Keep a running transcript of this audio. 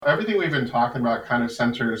everything we've been talking about kind of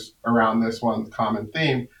centers around this one common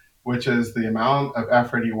theme, which is the amount of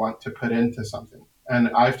effort you want to put into something. And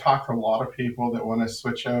I've talked to a lot of people that want to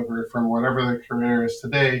switch over from whatever their career is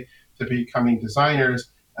today to becoming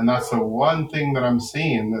designers. And that's the one thing that I'm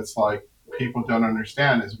seeing that's like people don't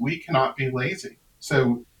understand is we cannot be lazy.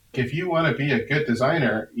 So if you want to be a good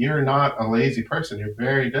designer, you're not a lazy person. You're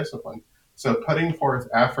very disciplined. So putting forth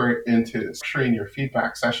effort into structuring your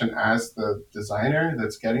feedback session as the designer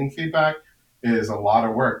that's getting feedback is a lot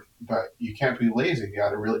of work, but you can't be lazy. You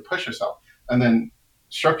got to really push yourself. And then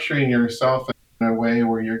structuring yourself in a way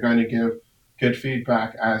where you're going to give good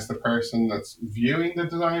feedback as the person that's viewing the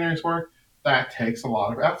designer's work, that takes a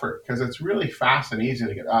lot of effort because it's really fast and easy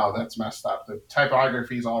to get, oh, that's messed up. The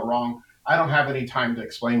typography is all wrong. I don't have any time to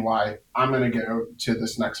explain why. I'm going to go to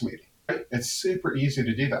this next meeting. Right? It's super easy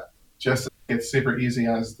to do that. Just it's super easy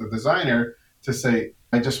as the designer to say,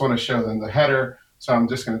 I just want to show them the header. So I'm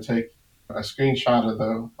just going to take a screenshot of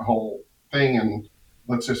the whole thing and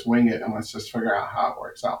let's just wing it and let's just figure out how it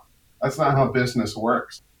works out. That's not how business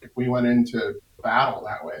works. If we went into battle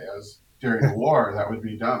that way as during a war, that would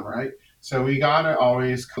be dumb, right? So we got to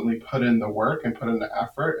always put in the work and put in the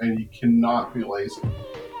effort, and you cannot be lazy.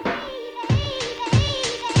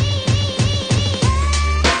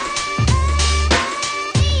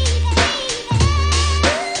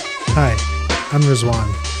 Hi, I'm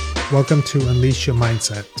Rizwan. Welcome to Unleash Your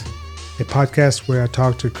Mindset, a podcast where I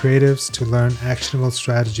talk to creatives to learn actionable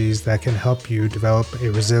strategies that can help you develop a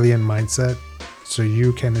resilient mindset so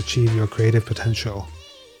you can achieve your creative potential.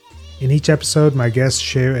 In each episode, my guests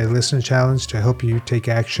share a listener challenge to help you take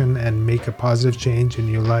action and make a positive change in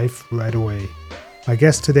your life right away. My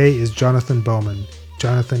guest today is Jonathan Bowman.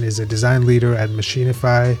 Jonathan is a design leader at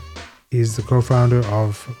Demystifying. He is the co-founder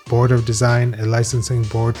of Board of Design, a licensing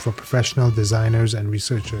board for professional designers and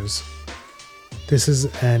researchers. This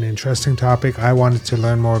is an interesting topic I wanted to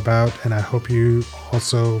learn more about, and I hope you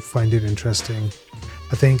also find it interesting.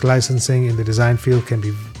 I think licensing in the design field can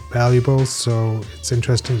be valuable, so it's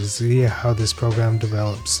interesting to see how this program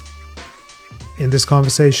develops. In this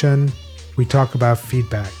conversation, we talk about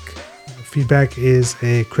feedback. Feedback is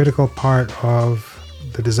a critical part of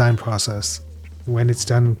the design process. When it's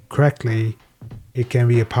done correctly, it can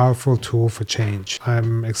be a powerful tool for change.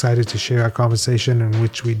 I'm excited to share our conversation in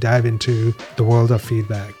which we dive into the world of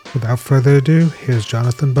feedback. Without further ado, here's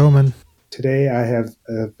Jonathan Bowman. Today I have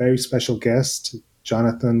a very special guest,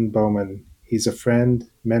 Jonathan Bowman. He's a friend,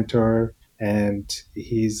 mentor, and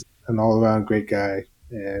he's an all-around great guy.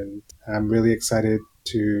 And I'm really excited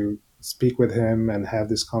to speak with him and have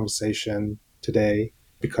this conversation today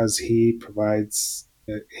because he provides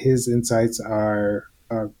his insights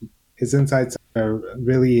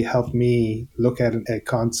really help me look at a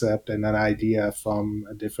concept and an idea from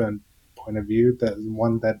a different point of view, that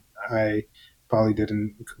one that I probably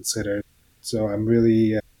didn't consider. So I'm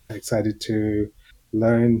really excited to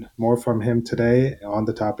learn more from him today on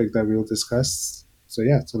the topic that we'll discuss. So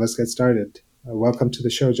let's get started. Welcome to the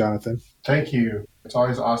show, Jonathan. Thank you. It's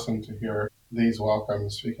always awesome to hear these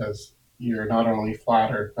welcomes because you're not only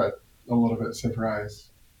flattered, but a little bit surprised.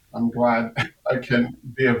 I'm glad I can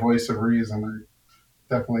be a voice of reason.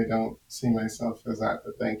 I definitely don't see myself as that,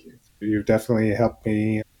 but thank you. You've definitely helped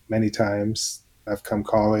me many times. I've come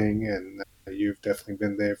calling, and you've definitely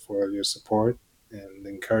been there for your support and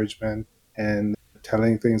encouragement and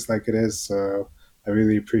telling things like it is. So I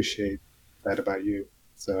really appreciate that about you.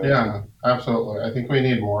 So yeah, absolutely. I think we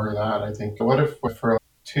need more of that. I think, what if for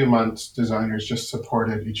 2 months designers just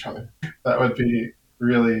supported each other? That would be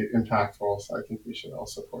really impactful. So I think we should all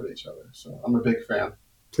support each other. So I'm a big fan.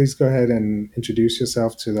 Please go ahead and introduce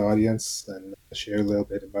yourself to the audience and share a little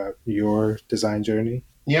bit about your design journey.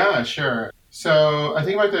 Yeah, sure. So I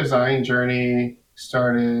think my design journey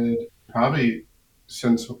started probably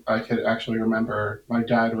since I could actually remember. My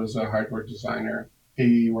dad was a hardware designer.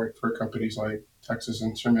 He worked for companies like Texas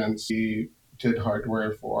Instruments. He did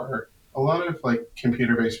hardware for a lot of like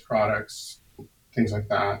computer-based products, things like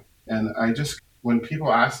that. And when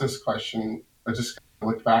people ask this question, I just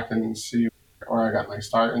look back and see where I got my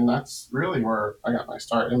start. And that's really where I got my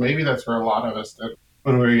start. And maybe that's where a lot of us did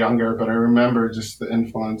when we were younger, but I remember just the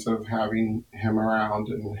influence of having him around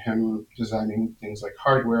and him designing things like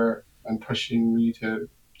hardware and pushing me to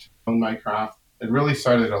own my craft. It really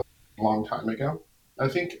started a long time ago. I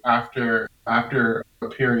think after a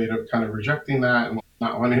period of kind of rejecting that and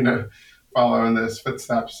not wanting to follow in those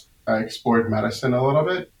footsteps, I explored medicine a little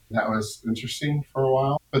bit. That was interesting for a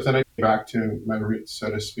while. But then I came back to my roots, so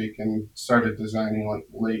to speak, and started designing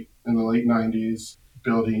in the late 90s,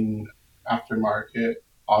 building aftermarket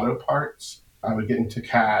auto parts. I would get into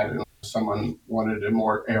CAD and someone wanted a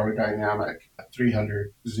more aerodynamic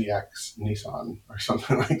 300ZX Nissan or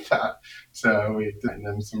something like that. So we designed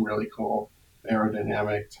them some really cool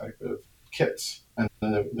aerodynamic type of kits. And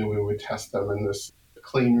then we would test them in this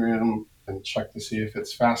clean room and check to see if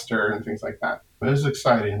it's faster and things like that. It was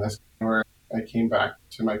exciting. That's where I came back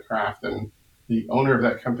to my craft. And the owner of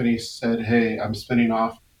that company said, "Hey, I'm spinning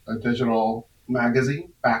off a digital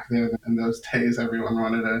magazine." Back then, in those days, everyone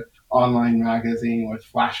wanted an online magazine with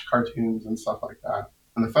flash cartoons and stuff like that.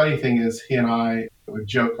 And the funny thing is, he and I would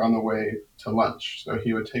joke on the way to lunch. So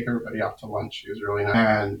he would take everybody out to lunch. He was really nice.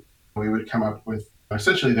 And we would come up with,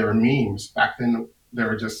 essentially, there were memes. Back then, there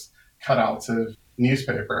were just cutouts of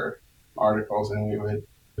newspaper articles, and we would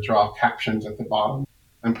draw captions at the bottom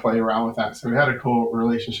and play around with that. So we had a cool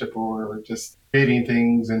relationship where we were just creating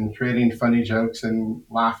things and creating funny jokes and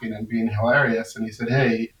laughing and being hilarious. And he said,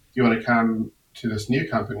 "Hey, do you want to come to this new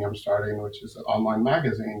company I'm starting, which is an online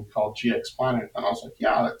magazine called GX Planet?" And I was like,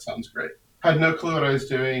 "Yeah, that sounds great." Had no clue what I was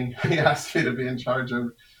doing. He asked me to be in charge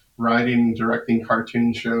of writing and directing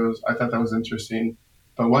cartoon shows. I thought that was interesting.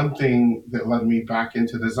 But one thing that led me back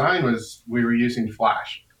into design was we were using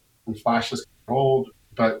Flash. And Flash is old,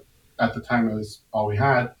 but at the time it was all we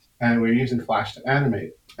had. And we were using Flash to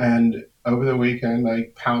animate. And over the weekend, I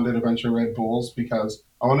pounded a bunch of Red Bulls because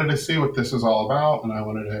I wanted to see what this was all about. And I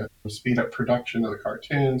wanted to speed up production of the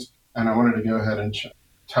cartoons. And I wanted to go ahead and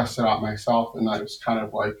test it out myself. And I was kind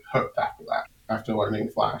of like hooked after that, after learning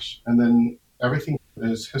Flash. And then everything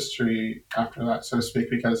is history after that, so to speak,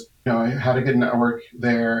 because I had a good network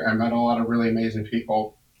there. I met a lot of really amazing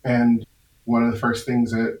people. And one of the first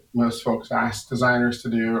things that most folks asked designers to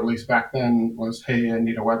do, or at least back then, was, "Hey, I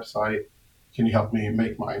need a website. Can you help me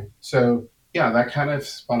make mine?" So yeah, that kind of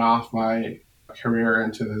spun off my career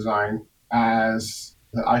into design. As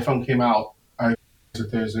the iPhone came out, I realized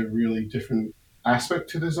that there's a really different aspect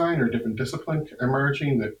to design, or different discipline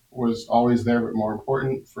emerging, that was always there but more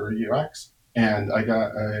important for UX. And I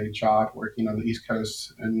got a job working on the East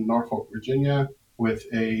Coast in Norfolk, Virginia, with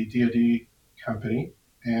a DoD company.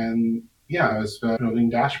 And yeah, I was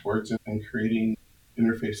building dashboards and creating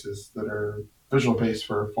interfaces that are visual based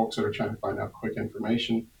for folks that are trying to find out quick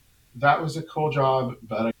information. That was a cool job,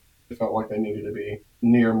 but I felt like I needed to be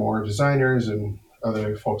near more designers and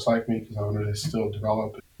other folks like me, because I wanted to still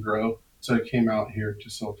develop and grow. So I came out here to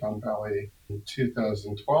Silicon Valley in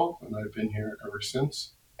 2012, and I've been here ever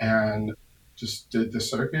since. And just did the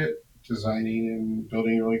circuit, designing and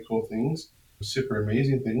building really cool things, super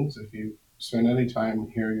amazing things. If you spend any time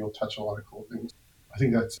here, you'll touch a lot of cool things. I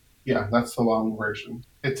think that's the long version.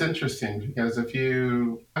 It's interesting because if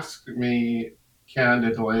you ask me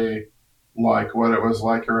candidly, like what it was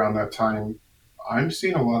like around that time, I'm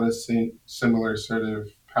seeing a lot of similar sort of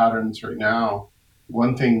patterns right now.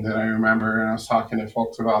 One thing that I remember, and I was talking to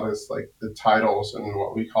folks about, is like the titles and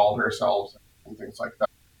what we called ourselves and things like that.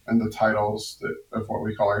 And the titles of what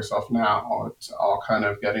we call ourselves now, it's all kind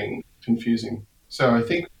of getting confusing. So I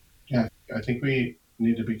think we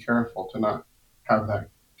need to be careful to not have that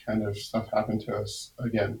kind of stuff happen to us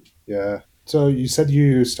again. Yeah. So you said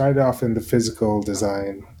you started off in the physical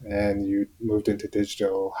design and you moved into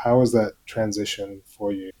digital. How was that transition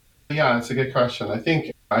for you? Yeah, it's a good question. I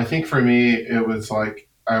think for me it was like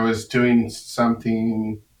I was doing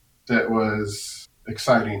something that was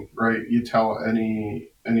exciting, right? You tell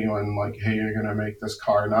anyone like, "Hey, you're gonna make this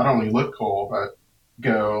car not only look cool, but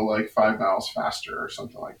go like 5 miles faster," or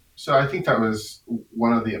something like that. So I think that was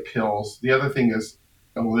one of the appeals. The other thing is,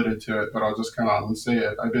 I alluded to it, but I'll just come out and say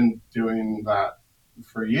it. I've been doing that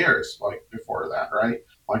for years, like before that, right?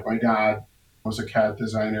 Like my dad was a CAD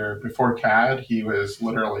designer. Before CAD, he was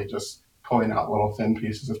literally just pulling out little thin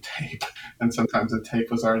pieces of tape. And sometimes the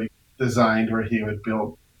tape was already designed where he would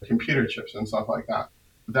build computer chips and stuff like that.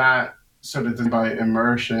 That sort of by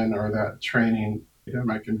immersion, or that training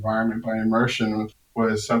academic environment by immersion,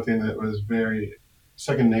 was something that was very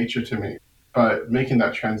second nature to me. But making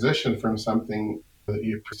that transition from something that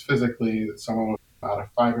you physically, that someone out of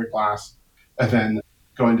fiberglass, and then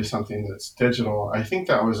going to something that's digital, I think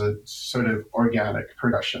that was a sort of organic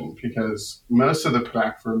progression, because most of the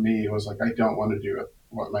pushback for me was like, I don't want to do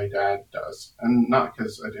what my dad does. And not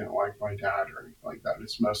because I didn't like my dad or anything like that.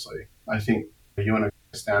 It's mostly, I think you want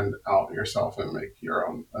to stand out yourself and make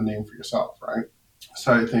a name for yourself, right?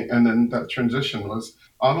 So I think, and then that transition was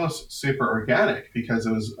almost super organic, because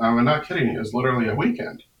it was, I'm not kidding you, it was literally a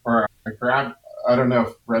weekend where I grabbed, I don't know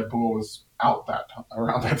if Red Bull was out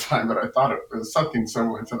around that time, but I thought it was something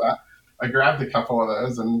similar to that. I grabbed a couple of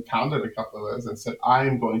those and pounded a couple of those and said, "I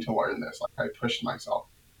am going to learn this." Like, I pushed myself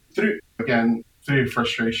through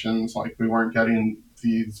frustrations, like we weren't getting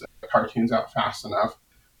these cartoons out fast enough.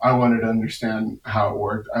 I wanted to understand how it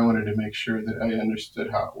worked. I wanted to make sure that I understood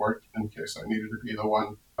how it worked in case I needed to be the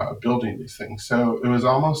one building these things. So it was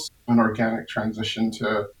almost an organic transition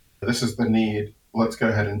to this is the need. Let's go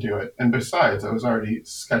ahead and do it. And besides, I was already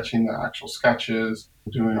sketching the actual sketches,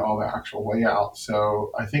 doing all the actual layout.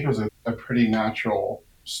 So I think it was a pretty natural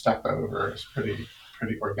step over. It's pretty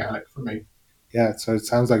organic for me. Yeah, so it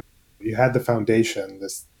sounds like you had the foundation,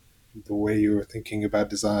 this the way you were thinking about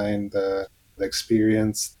design, the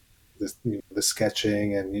experience, the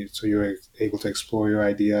sketching, and so you were able to explore your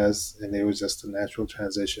ideas, and it was just a natural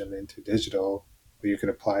transition into digital where you could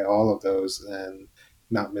apply all of those and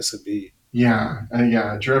not miss a beat. Yeah, and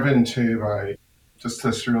yeah, driven too by just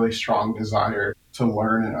this really strong desire to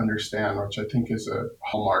learn and understand, which I think is a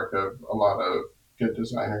hallmark of a lot of good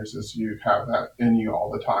designers, is you have that in you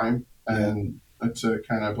all the time. Yeah. And it's a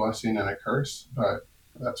kind of blessing and a curse, but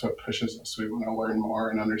that's what pushes us. We want to learn more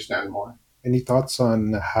and understand more. Any thoughts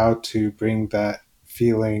on how to bring that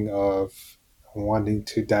feeling of wanting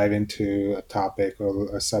to dive into a topic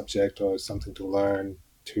or a subject or something to learn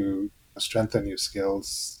to strengthen your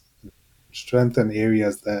skills, strengthen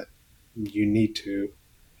areas that you need to?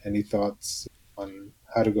 Any thoughts on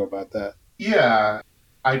how to go about that? Yeah,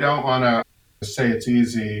 I don't want to say it's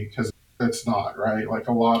easy because it's not, right? Like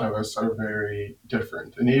a lot of us are very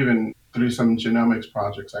different. And even through some genomics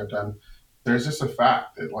projects I've done, there's just a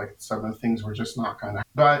fact that like some of the things we're just not going to.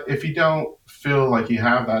 But if you don't feel like you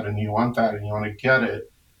have that and you want that and you want to get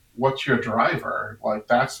it, what's your driver? Like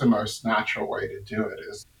that's the most natural way to do it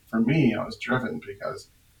is for me, I was driven because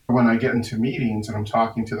when I get into meetings and I'm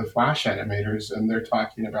talking to the Flash animators and they're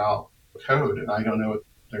talking about code and I don't know what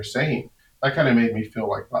they're saying, that kind of made me feel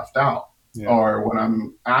like left out. Yeah. Or when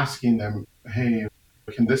I'm asking them, hey,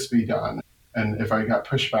 can this be done? And if I got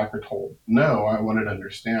pushback or told no, I wanted to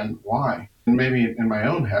understand why. And maybe in my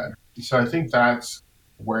own head. So I think that's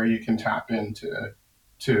where you can tap into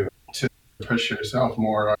to push yourself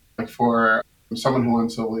more. Like for someone who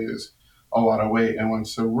wants to lose a lot of weight and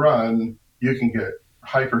wants to run, you can get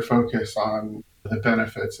hyper focused on the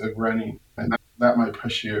benefits of running. And that might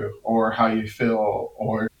push you or how you feel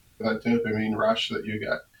or that dopamine rush that you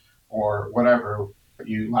get or whatever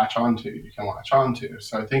you latch onto, you can latch onto.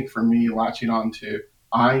 So I think for me, latching onto,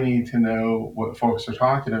 I need to know what folks are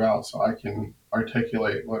talking about so I can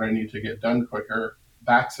articulate what I need to get done quicker.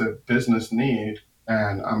 That's a business need.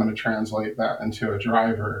 And I'm going to translate that into a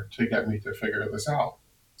driver to get me to figure this out.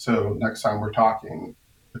 So next time we're talking,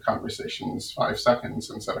 the conversation is 5 seconds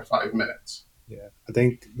instead of 5 minutes. Yeah, I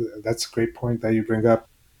think that's a great point that you bring up.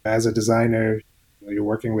 As a designer, you're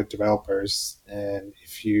working with developers, and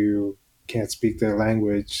if you can't speak their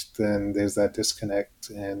language, then there's that disconnect,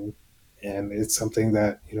 and it's something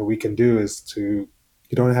that we can do is to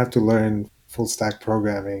you don't have to learn full stack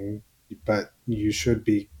programming, but you should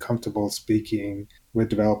be comfortable speaking with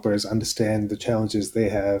developers, understand the challenges they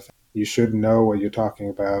have. You should know what you're talking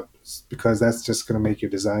about because that's just going to make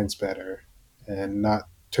your designs better and not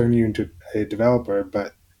turn you into a developer,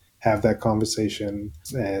 but have that conversation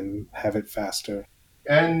and have it faster.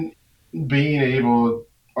 And being able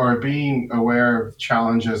or being aware of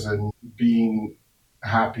challenges and being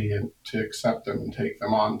happy and to accept them and take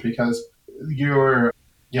them on because your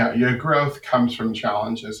your growth comes from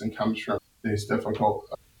challenges and comes from these difficult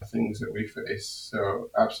things that we face. So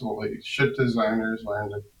absolutely, should designers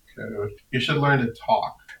learn to code? You should learn to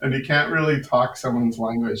talk. And you can't really talk someone's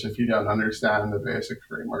language if you don't understand the basic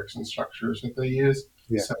frameworks and structures that they use.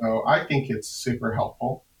 Yeah. So I think it's super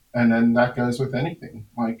helpful. And then that goes with anything.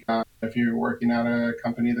 Like if you're working at a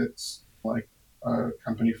company that's like a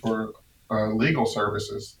company for legal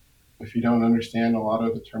services, if you don't understand a lot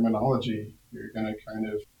of the terminology, you're going to kind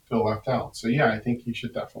of feel left out. So yeah, I think you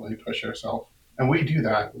should definitely push yourself. And we do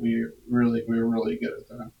that. We're really good at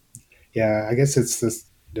that. Yeah, I guess it's this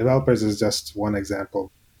developers is just one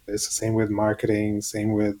example. It's the same with marketing,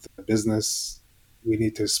 same with business. We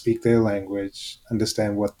need to speak their language,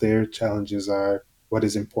 understand what their challenges are, what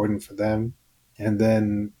is important for them, and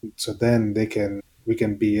then we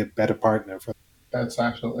can be a better partner for them. That's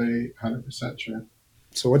absolutely 100% true.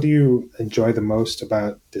 So what do you enjoy the most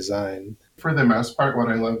about design? For the most part, what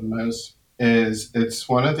I love most is it's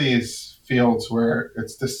one of these fields where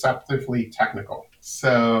it's deceptively technical.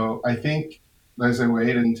 So I think there's a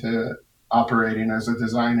way into operating as a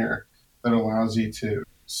designer that allows you to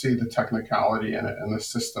see the technicality in it and the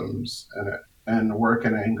systems in it and work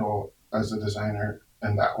an angle as a designer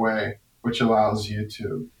in that way, which allows you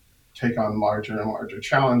to take on larger and larger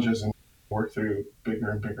challenges and work through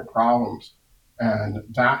bigger and bigger problems. And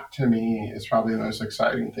that to me is probably the most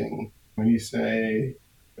exciting thing when you say,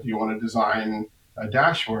 if you want to design a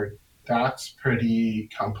dashboard, that's pretty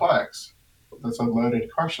complex. That's a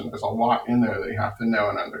loaded question. There's a lot in there that you have to know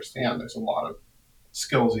and understand. There's a lot of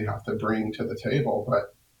skills you have to bring to the table.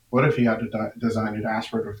 But what if you had to design a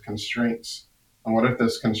dashboard with constraints? And what if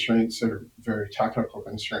those constraints are very technical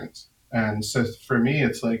constraints? And so for me,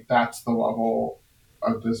 it's like that's the level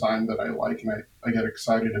of design that I like and I get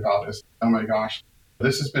excited about is, oh my gosh,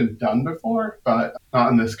 this has been done before, but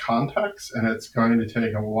not in this context. And it's going to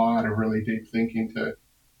take a lot of really deep thinking to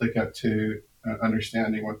get to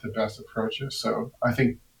understanding what the best approach is. So I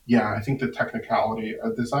think the technicality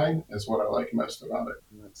of design is what I like most about it.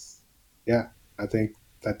 Yes. Yeah, I think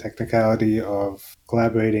that technicality of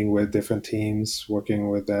collaborating with different teams, working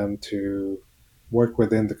with them to work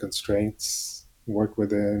within the constraints, work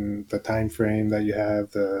within the time frame that you have,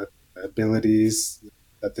 the abilities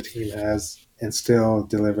that the team has, and still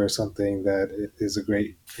deliver something that is a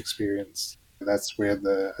great experience. That's where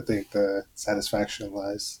I think the satisfaction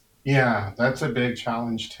lies. Yeah, that's a big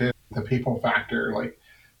challenge too. The people factor, like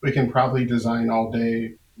we can probably design all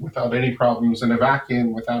day without any problems in a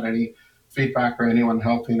vacuum, without any feedback or anyone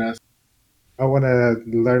helping us. I want to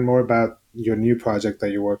learn more about your new project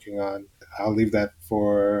that you're working on. I'll leave that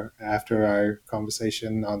for after our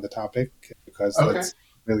conversation on the topic because Okay. that's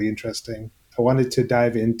really interesting. I wanted to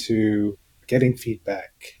dive into getting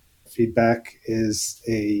feedback. Feedback is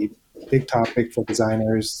a big topic for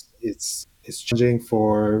designers. It's challenging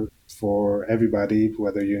for everybody,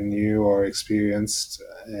 whether you're new or experienced,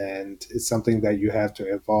 and it's something that you have to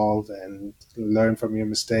evolve and learn from your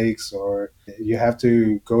mistakes, or you have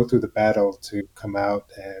to go through the battle to come out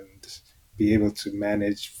and be able to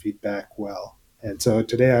manage feedback well. And so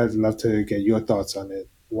today I'd love to get your thoughts on it.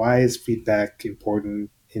 Why is feedback important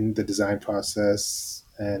in the design process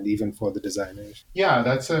and even for the designers? Yeah,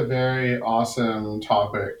 that's a very awesome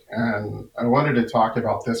topic. And I wanted to talk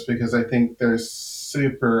about this because I think there's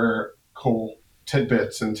super cool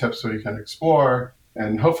tidbits and tips we can explore.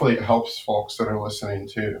 And hopefully it helps folks that are listening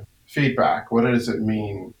to. Feedback, what does it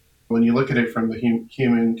mean? When you look at it from the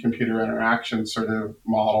human computer interaction sort of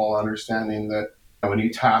model, understanding that when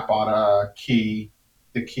you tap on a key,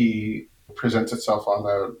 the key presents itself on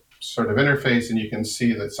the sort of interface and you can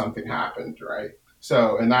see that something happened, right?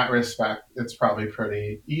 So in that respect, it's probably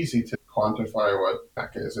pretty easy to quantify what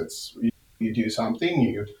feedback is. It's you do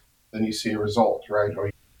something, then you see a result, right? Or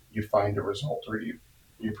you find a result, or you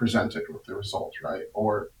present it with the result, right?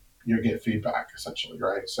 Or you get feedback essentially,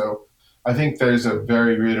 right? So I think there's a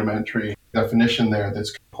very rudimentary definition there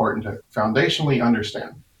that's important to foundationally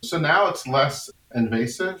understand. So now it's less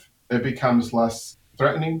invasive, it becomes less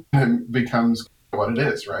threatening, and becomes what it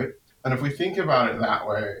is, right? And if we think about it that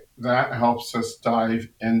way, that helps us dive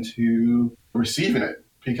into receiving it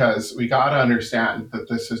because we got to understand that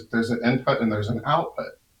there's an input and there's an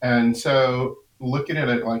output. And so looking at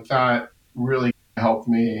it like that really helped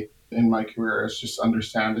me in my career is just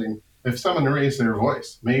understanding if someone raised their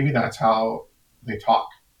voice, maybe that's how they talk.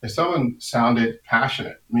 If someone sounded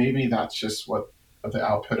passionate, maybe that's just what the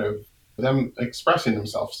output of them expressing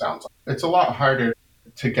themselves sounds like. It's a lot harder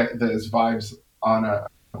to get those vibes on a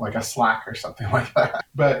like a Slack or something like that.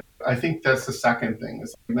 But I think that's the second thing.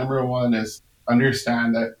 Is number one is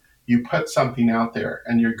understand that you put something out there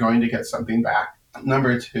and you're going to get something back.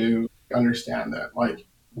 Number two, understand that like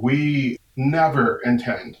we never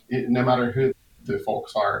intend, no matter who the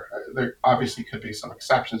folks are, there obviously could be some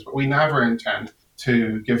exceptions, but we never intend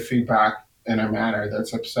to give feedback in a manner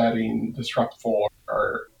that's upsetting, disruptful,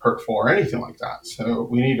 or hurtful, or anything like that. So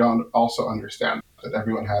we need to also understand that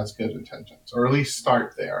everyone has good intentions, or at least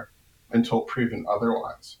start there until proven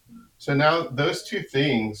otherwise. So now those two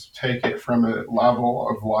things take it from a level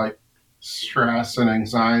of like stress and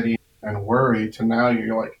anxiety and worry to now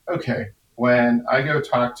you're like, okay, when I go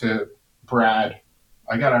talk to Brad,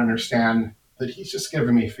 I got to understand that he's just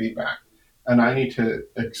giving me feedback and I need to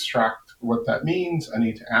extract what that means. I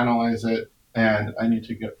need to analyze it and I need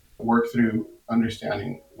to work through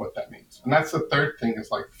understanding what that means. And that's the third thing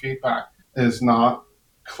is like feedback is not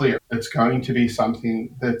clear. It's going to be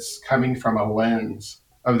something that's coming from a lens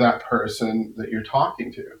of that person that you're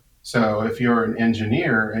talking to. So if you're an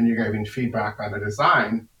engineer and you're giving feedback on a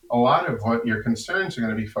design, a lot of what your concerns are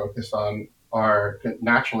going to be focused on are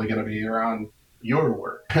naturally going to be around your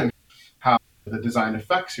work and how the design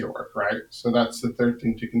affects your work, right? So that's the third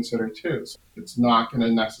thing to consider too. So it's not going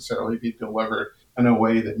to necessarily be delivered in a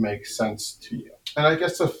way that makes sense to you. And I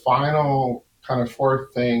guess the final kind of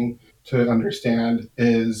fourth thing to understand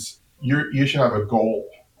is you should have a goal.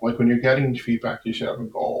 Like when you're getting feedback, you should have a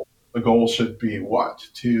goal. The goal should be what?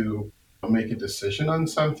 To make a decision on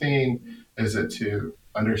something? Is it to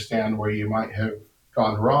understand where you might have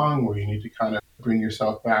gone wrong, where you need to kind of bring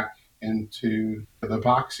yourself back into the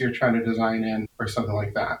box you're trying to design in or something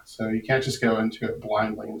like that. So you can't just go into it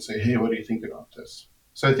blindly and say, hey, what do you think about this?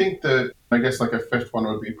 So I think that, I guess, like a fifth one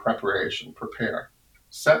would be preparation, prepare.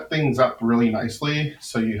 Set things up really nicely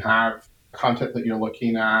so you have content that you're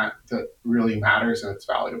looking at that really matters and it's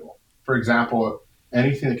valuable. For example,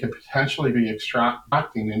 anything that could potentially be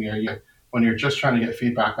extracting in you when you're just trying to get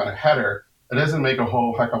feedback on a header, it doesn't make a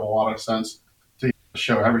whole heck of a lot of sense to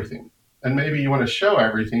show everything. And maybe you want to show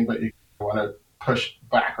everything, but you want to push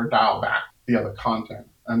back or dial back the other content.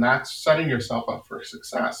 And that's setting yourself up for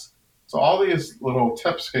success. So all these little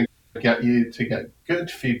tips can get you to get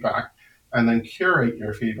good feedback and then curate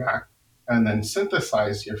your feedback and then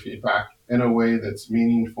synthesize your feedback in a way that's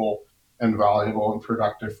meaningful and valuable and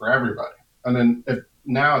productive for everybody. And then if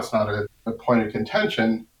now it's not a point of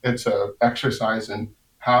contention, it's an exercise in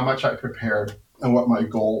how much I prepared and what my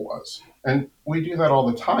goal was. And we do that all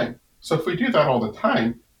the time. So if we do that all the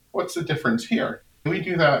time, what's the difference here? We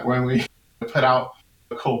do that when we put out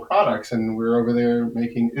cool products and we're over there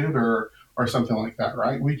making Uber or something like that,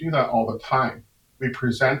 right? We do that all the time. We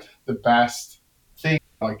present the best thing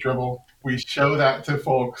like Dribble. We show that to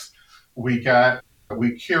folks. We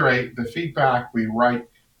curate the feedback. We write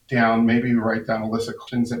down, maybe we write down a list of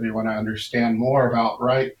questions that we want to understand more about,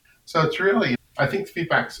 right? So it's really, I think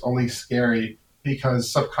feedback's only scary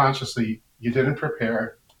because subconsciously you didn't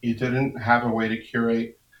prepare, you didn't have a way to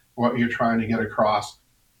curate what you're trying to get across,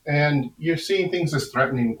 and you're seeing things as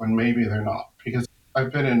threatening when maybe they're not. Because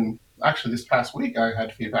I've been in, actually this past week I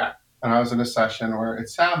had feedback and I was in a session where it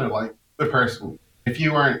sounded like the person, if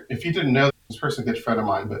you didn't know this person, good friend of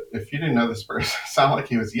mine, but if you didn't know this person, it sounded like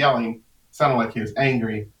he was yelling, sounded like he was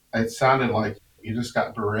angry, it sounded like you just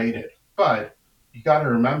got berated. But you got to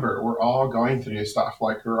remember, we're all going through stuff.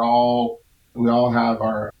 Like we all have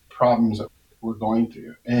our problems that we're going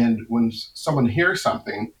through. And when someone hears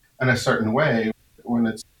something in a certain way, when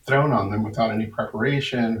it's thrown on them without any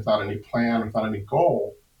preparation, without any plan, without any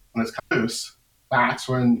goal, when it's loose, that's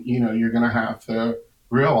when you're going to have to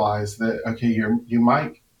realize that okay, you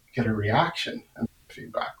might get a reaction and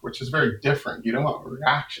feedback, which is very different. You don't want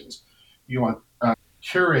reactions. You want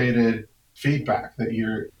curated feedback that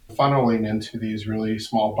you're funneling into these really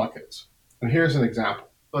small buckets. And here's an example.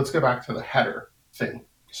 Let's go back to the header thing.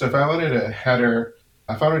 So if I wanted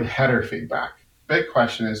header feedback, big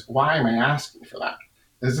question is, why am I asking for that?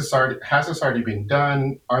 Has this already been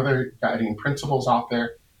done? Are there guiding principles out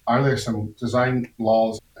there? Are there some design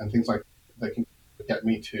laws and things like that can get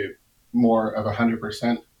me to more of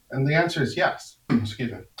 100%? And the answer is yes.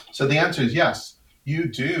 Excuse me. So the answer is yes. You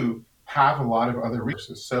do have a lot of other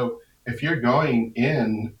resources. So if you're going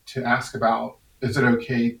in to ask about, is it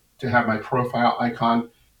okay to have my profile icon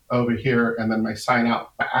over here and then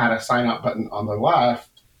add a sign out button on the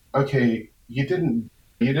left? Okay, you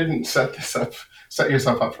didn't set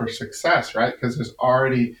yourself up for success, right? Because there's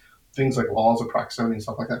already things like laws of proximity and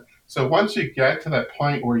stuff like that. So once you get to that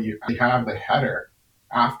point where you have the header,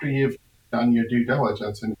 after you've done your due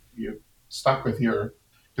diligence and you've stuck with your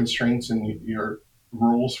constraints and your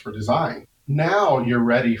rules for design, now you're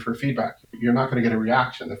ready for feedback. You're not going to get a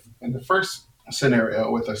reaction. In the first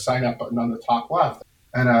scenario with a sign up button on the top left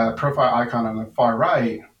and a profile icon on the far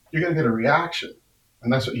right, you're going to get a reaction.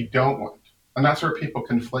 And that's what you don't want. And that's where people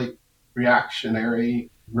conflate reactionary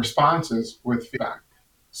responses with feedback.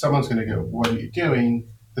 Someone's going to go, what are you doing?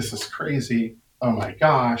 This is crazy. Oh my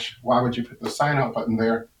gosh, why would you put the sign out button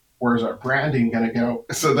there? Where's our branding going to go?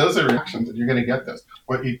 So those are reactions and you're going to get those.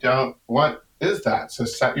 What you don't want is that. So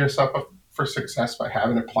set yourself up for success by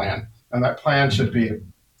having a plan. And that plan should be,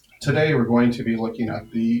 today we're going to be looking at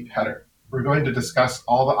the header. We're going to discuss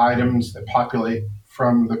all the items that populate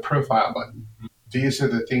from the profile button. These are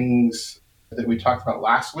the things that we talked about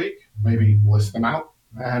last week. Maybe list them out.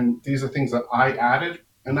 And these are things that I added.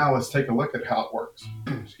 And now let's take a look at how it works.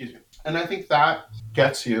 Excuse me. And I think that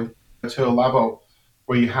gets you to a level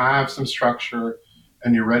where you have some structure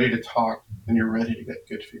and you're ready to talk and you're ready to get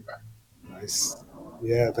good feedback. Nice.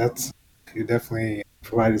 Yeah, you definitely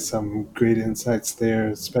provided some great insights there,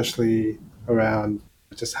 especially around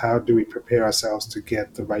just how do we prepare ourselves to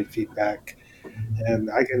get the right feedback.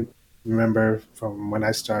 And I can remember from when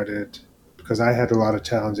I started, because I had a lot of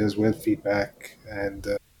challenges with feedback, and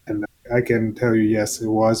I can tell you, yes, it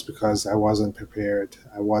was because I wasn't prepared.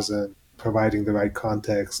 I wasn't providing the right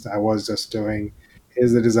context. I was just doing,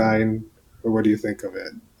 here's the design, what do you think of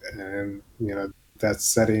it? And that's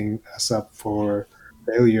setting us up for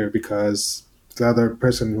failure because the other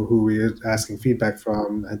person who we're asking feedback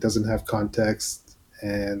from doesn't have context,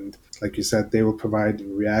 and like you said, they will provide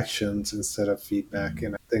reactions instead of feedback.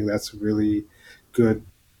 And I think that's a really good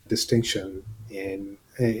distinction. And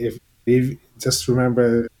if just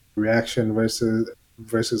remember reaction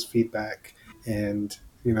versus feedback, and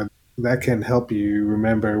that can help you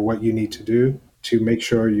remember what you need to do to make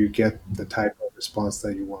sure you get the type of response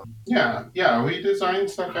that you want. Yeah, yeah, we design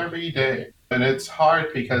stuff every day. And it's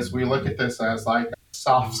hard because we look at this as like a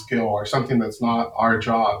soft skill or something that's not our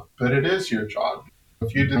job, but it is your job.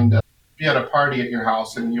 If you had a party at your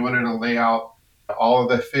house and you wanted to lay out all of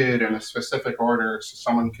the food in a specific order so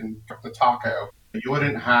someone can cook the taco, you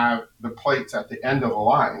wouldn't have the plates at the end of the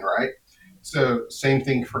line, right? So same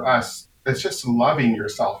thing for us. It's just loving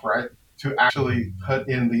yourself, right? To actually put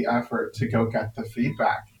in the effort to go get the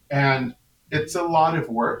feedback. And it's a lot of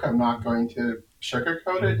work. I'm not going to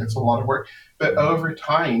sugarcoat it. It's a lot of work. But over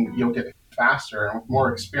time, you'll get faster. And with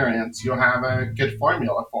more experience, you'll have a good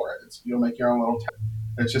formula for it. You'll make your own little test.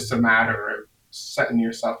 It's just a matter of setting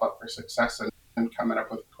yourself up for success and coming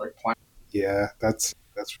up with a quick plan. Yeah, that's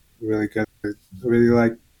really good. I really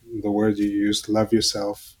like the word you used, love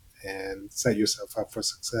yourself and set yourself up for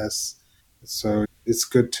success. So it's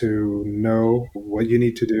good to know what you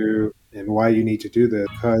need to do and why you need to do this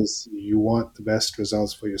because you want the best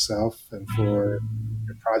results for yourself and for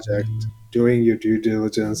your project. Doing your due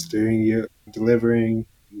diligence, doing your delivering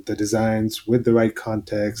the designs with the right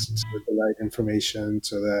context, with the right information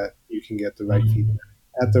so that you can get the right feedback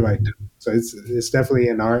at the right time. So it's definitely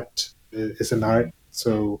an art. It's an art.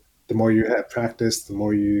 So the more you have practice, the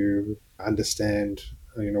more you understand,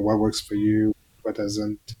 what works for you, what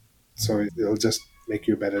doesn't. So it'll just make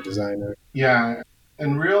you a better designer. Yeah,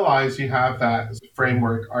 and realize you have that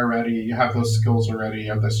framework already. You have those skills already.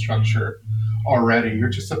 You have the structure already. You're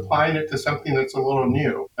just applying it to something that's a little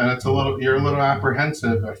new, and you're a little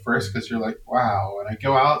apprehensive at first because you're like, wow, when I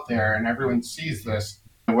go out there and everyone sees this,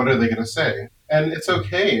 what are they going to say? And it's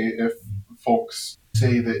okay if folks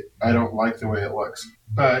say that I don't like the way it looks,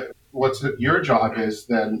 but what's your job is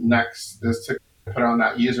then next is to put on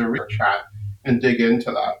that user chat and dig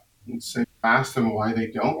into that and say, ask them why they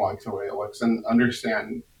don't like the way it looks and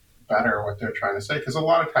understand better what they're trying to say. Because a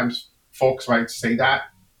lot of times folks might say that,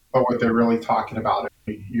 but what they're really talking about,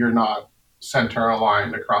 you're not center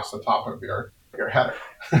aligned across the top of your header.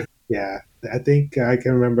 Yeah, I think I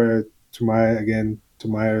can remember to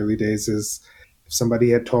my early days is if somebody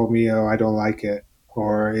had told me, "Oh, I don't like it,"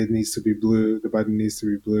 or "It needs to be blue," the button needs to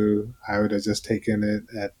be blue, I would have just taken it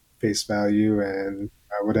at face value, and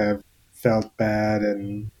I would have felt bad.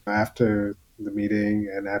 And after the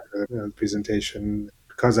meeting and after the presentation,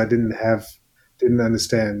 because I didn't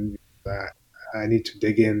understand that I need to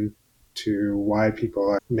dig in to why people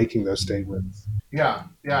are making those statements. Yeah,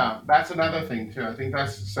 yeah, that's another thing too. I think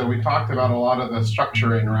that's so. We talked about a lot of the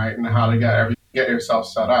structuring, right, and how to get yourself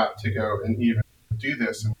set up to go and even do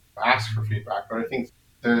this and ask for feedback. But I think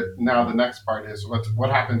now the next part is what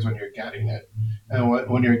happens when you're getting it, and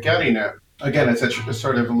when you're getting it. Again, it's a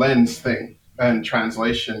sort of lens thing and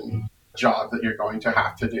translation job that you're going to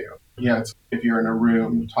have to do. Yeah, it's if you're in a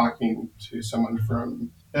room talking to someone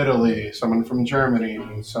from Italy, someone from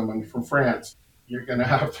Germany, someone from France, you're going to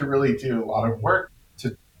have to really do a lot of work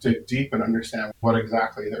to dig deep and understand what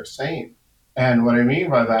exactly they're saying. And what I mean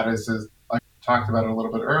by that is I talked about it a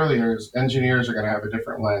little bit earlier, is engineers are going to have a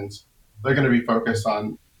different lens. They're going to be focused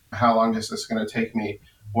on how long is this going to take me?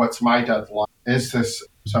 What's my deadline? Is this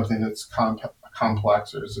something that's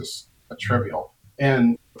complex or is this a trivial?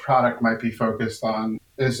 And the product might be focused on,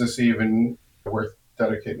 is this even worth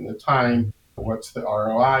dedicating the time? What's the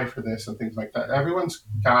ROI for this and things like that? Everyone's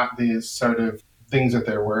got these sort of things that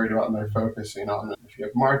they're worried about and they're focusing on. If you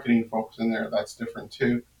have marketing folks in there, that's different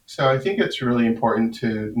too. So I think it's really important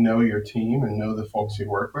to know your team and know the folks you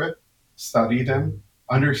work with, study them,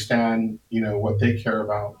 understand, what they care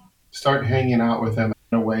about, start hanging out with them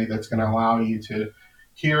in a way that's going to allow you to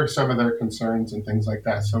hear some of their concerns and things like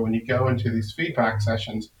that. So when you go into these feedback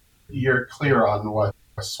sessions, you're clear on what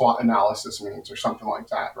a SWOT analysis means or something like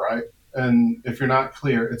that, right? And if you're not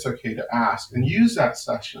clear, it's okay to ask and use that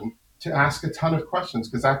session to ask a ton of questions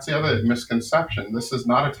because that's the other misconception. This is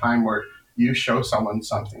not a time where you show someone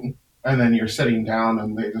something and then you're sitting down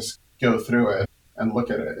and they just go through it and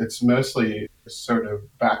look at it. It's mostly sort of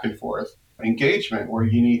back and forth engagement where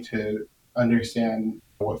you need to understand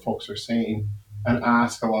what folks are saying and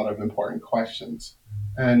ask a lot of important questions.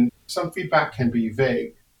 And some feedback can be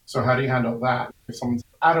vague. So how do you handle that? If someone's,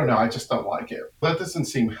 I don't know, I just don't like it. That doesn't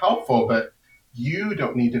seem helpful, but you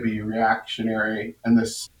don't need to be reactionary in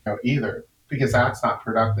this either, because that's not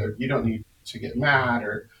productive. You don't need to get mad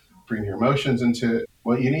or bring your emotions into it.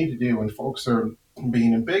 What you need to do when folks are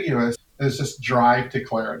being ambiguous is just drive to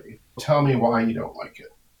clarity. Tell me why you don't like it.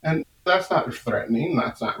 And that's not threatening,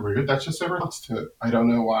 that's not rude, that's just a response to, I don't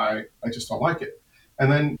know why, I just don't like it.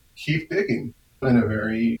 And then keep digging in a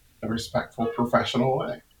very respectful, professional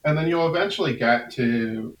way. And then you'll eventually get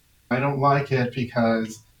to, I don't like it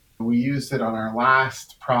because we used it on our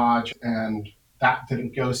last project and that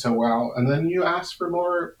didn't go so well. And then you ask for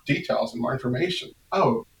more details and more information.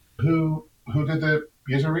 Oh, who did the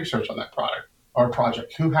user research on that product or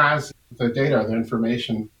project? Who has the data, the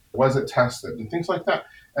information? Was it tested? And things like that.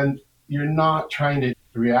 And you're not trying to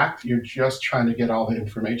react, you're just trying to get all the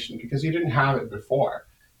information because you didn't have it before.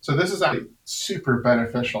 So this is actually super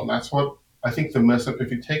beneficial. And that's what I think the most,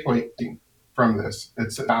 if you take away from this,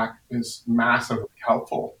 it's back is massively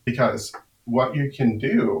helpful because what you can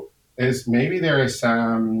do is maybe there is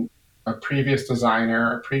a previous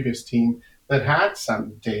designer, a previous team that had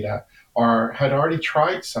some data or had already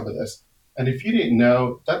tried some of this. And if you didn't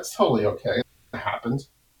know, that's totally okay. It happens.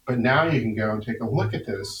 But now you can go and take a look at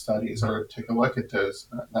those studies or take a look at those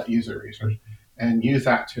that user research and use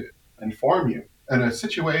that to inform you. In a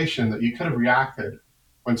situation that you could have reacted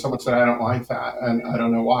when someone said, I don't like that and I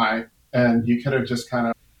don't know why, and you could have just kind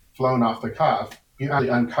of flown off the cuff, you actually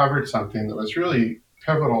uncovered something that was really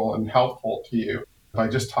pivotal and helpful to you by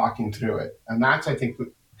just talking through it. And that's, I think,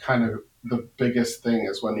 kind of the biggest thing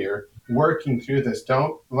is when you're working through this,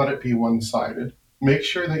 don't let it be one-sided. Make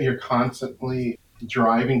sure that you're constantly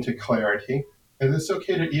driving to clarity. And it's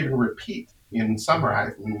okay to even repeat and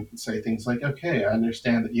summarize and say things like, okay, I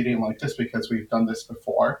understand that you didn't like this because we've done this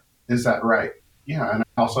before. Is that right? Yeah. And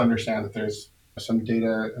I also understand that there's some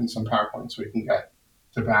data and some PowerPoints we can get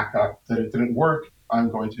to back up that it didn't work. I'm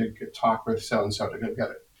going to talk with so-and-so to go get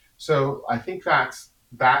it. So I think that's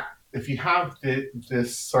that. If you have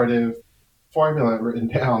this sort of formula written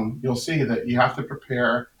down, you'll see that you have to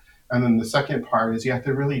prepare. And then the second part is you have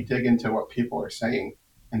to really dig into what people are saying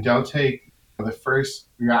and don't take the first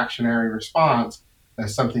reactionary response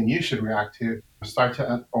as something you should react to, start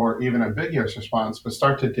to, or even ambiguous response, but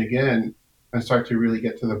start to dig in and start to really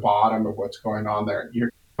get to the bottom of what's going on there.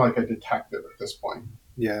 You're like a detective at this point.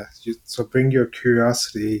 Yeah. So bring your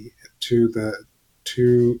curiosity to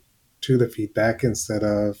the feedback instead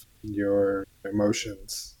of your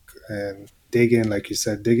emotions, and dig in, like you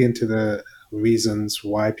said, dig into the reasons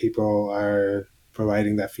why people are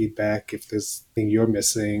providing that feedback. If there's anything you're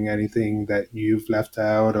missing, anything that you've left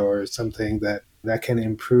out, or something that can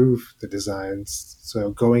improve the designs.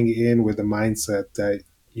 So going in with the mindset that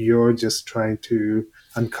you're just trying to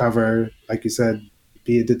uncover, like you said,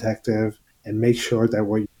 be a detective and make sure that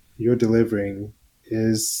what you're delivering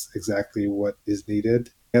is exactly what is needed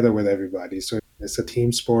together with everybody. So it's a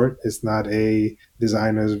team sport. It's not a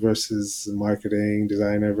designers versus marketing,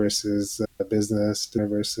 designer versus business, designer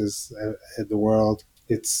versus the world.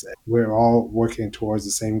 It's we're all working towards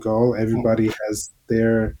the same goal. Everybody has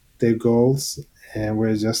their goals, and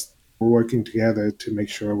we're working together to make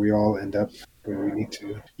sure we all end up where we need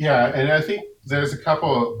to. Yeah, and I think there's a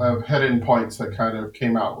couple of hidden points that kind of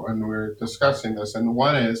came out when we were discussing this. And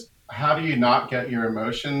one is, how do you not get your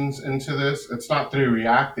emotions into this? It's not through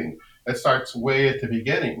reacting. It starts way at the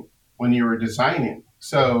beginning when you were designing.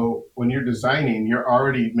 So when you're designing, you're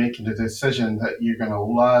already making the decision that you're going to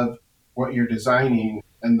love what you're designing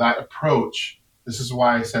and that approach. This is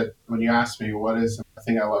why I said, when you asked me what is the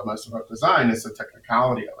thing I love most about design, is the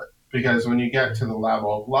technicality of it. Because when you get to the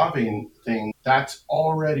level of loving things, that's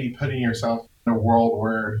already putting yourself in a world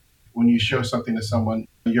where when you show something to someone,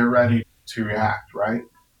 you're ready to react, right?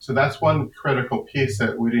 So that's one critical piece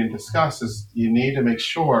that we didn't discuss is you need to make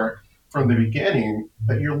sure from the beginning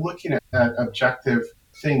that you're looking at objective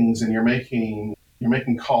things and you're making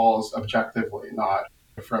calls objectively, not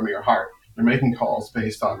from your heart. You're making calls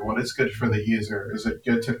based on what is good for the user. Is it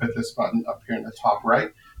good to put this button up here in the top right?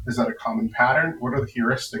 Is that a common pattern? What are the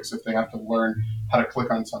heuristics if they have to learn how to click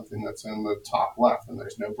on something that's in the top left and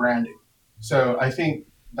there's no branding? So I think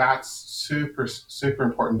that's super, super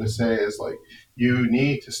important to say is like you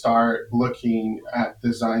need to start looking at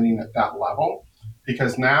designing at that level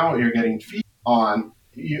because now you're getting feedback on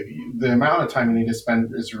the amount of time you need to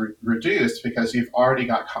spend is reduced because you've already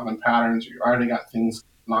got common patterns, you've already got things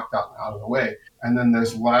knocked out of the way. And then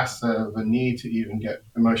there's less of a need to even get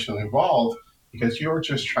emotionally involved because you're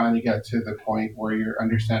just trying to get to the point where you're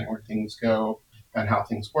understanding where things go and how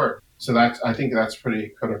things work. So I think that's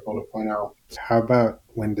pretty critical to point out. How about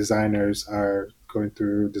when designers are going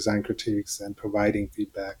through design critiques and providing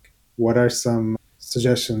feedback? What are some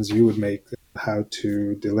suggestions you would make how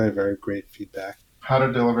to deliver great feedback? How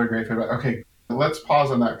to deliver great feedback. Okay, let's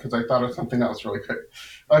pause on that because I thought of something else really quick.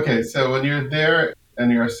 Okay, so when you're there in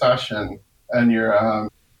your session and you're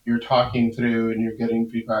talking through and you're getting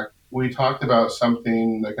feedback, we talked about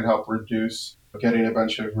something that can help reduce getting a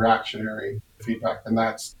bunch of reactionary feedback, and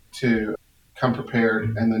that's to come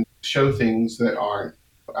prepared and then show things that aren't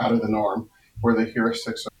out of the norm, where the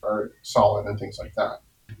heuristics are solid and things like that.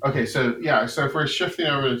 Okay, so yeah, so if we're shifting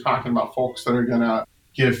over to talking about folks that are going to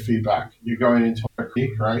give feedback, you're going into a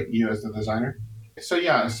critique, right? You as the designer. So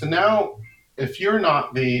yeah, so now if you're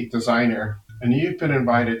not the designer and you've been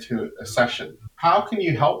invited to a session, how can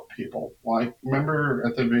you help people? Like, remember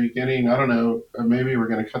at the beginning, I don't know, maybe we're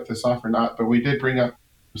going to cut this off or not, but we did bring up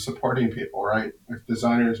supporting people, right? If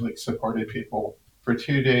designers like supported people for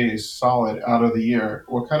 2 days solid out of the year,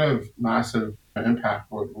 what kind of massive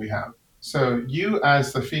impact would we have? So you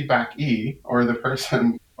as the feedback E or the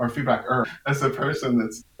person or feedback as the person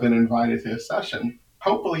that's been invited to a session,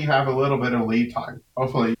 hopefully you have a little bit of lead time.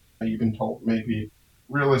 Hopefully you've been told maybe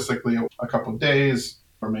realistically a couple of days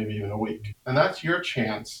or maybe even a week. And that's your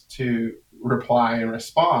chance to reply and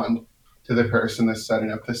respond to the person that's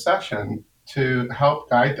setting up the session to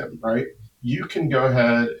help guide them, right? You can go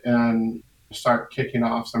ahead and start kicking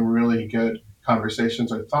off some really good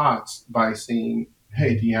conversations or thoughts by saying,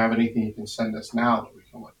 hey, do you have anything you can send us now that we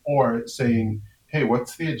can look? Or saying, hey,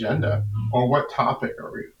 what's the agenda? Or what topic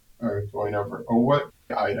are we going over? Or what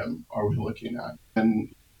item are we looking at?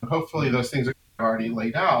 And hopefully those things are already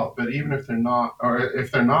laid out, but even if they're not, or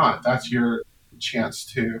if they're not, that's your chance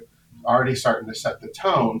to already starting to set the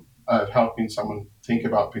tone of helping someone think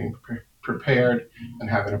about being prepared and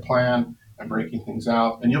having a plan and breaking things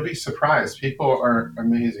out. And you'll be surprised. People are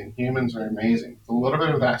amazing. Humans are amazing. With a little bit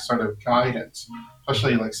of that sort of guidance,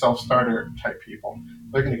 especially like self-starter type people,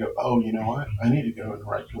 they're going to go, oh, you know what? I need to go and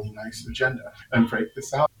write a really nice agenda and break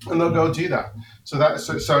this out. And they'll go do that.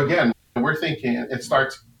 So again, we're thinking it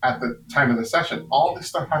starts at the time of the session. All this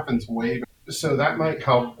stuff happens way before. So that might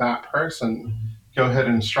help that person go ahead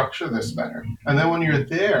and structure this better. And then when you're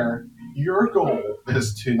there, your goal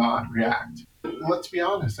is to not react. Let's be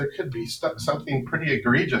honest, there could be something pretty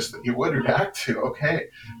egregious that you would react to, okay?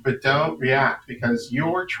 But don't react because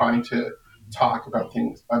you're trying to talk about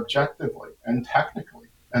things objectively and technically.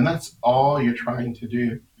 And that's all you're trying to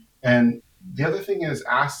do. And the other thing is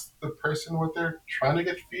ask the person what they're trying to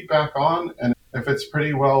get feedback on. And if it's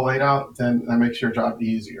pretty well laid out, then that makes your job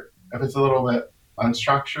easier. If it's a little bit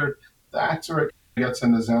unstructured, that's where it gets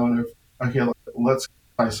in the zone of, okay, let's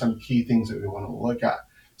by some key things that we want to look at.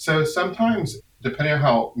 So sometimes, depending on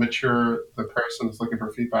how mature the person that's looking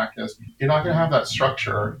for feedback is, you're not going to have that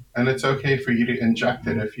structure, and it's okay for you to inject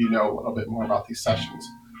it if you know a little bit more about these sessions.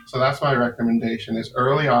 So that's my recommendation: is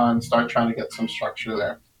early on, start trying to get some structure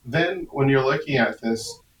there. Then, when you're looking at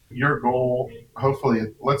this, your goal, hopefully,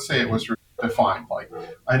 let's say it was defined. Like,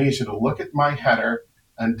 I need you to look at my header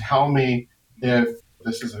and tell me if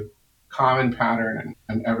this is a common pattern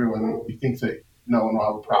and everyone, you think that no one will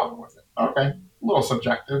have a problem with it. Okay, a little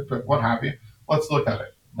subjective, but what have you. Let's look at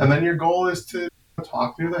it. And then your goal is to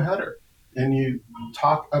talk through the header and you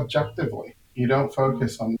talk objectively. You don't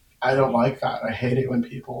focus on, I don't like that. I hate it when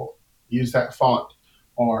people use that font,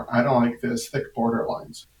 or I don't like those thick border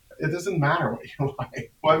lines. It doesn't matter what you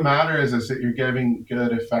like. What matters is that you're giving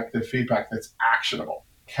good, effective feedback that's actionable.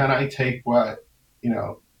 Can I take what,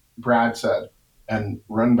 Brad said and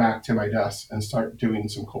run back to my desk and start doing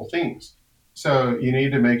some cool things? So you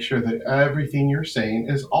need to make sure that everything you're saying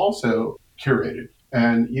is also curated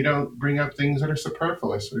and you don't bring up things that are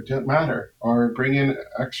superfluous or don't matter or bring in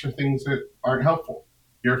extra things that aren't helpful.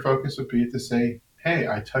 Your focus would be to say, hey,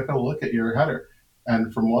 I took a look at your header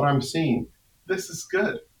and from what I'm seeing, this is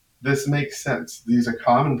good. This makes sense. These are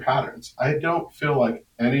common patterns. I don't feel like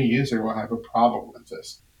any user will have a problem with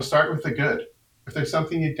this. Start with the good. If there's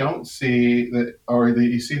something you don't see that or that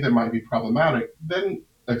you see that might be problematic, then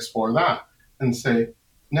explore that and say,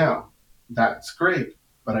 now, that's great,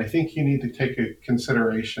 but I think you need to take into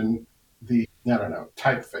consideration the, I don't know,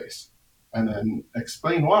 typeface, and then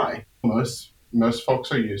explain why. Most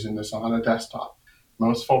folks are using this on a desktop.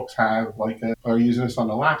 Most folks are using this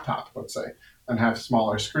on a laptop, let's say, and have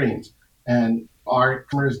smaller screens. And our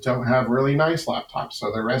customers don't have really nice laptops,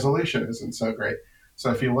 so the resolution isn't so great.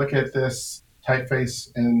 So if you look at this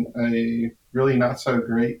typeface in a really not so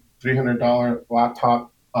great $300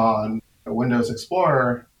 laptop on Windows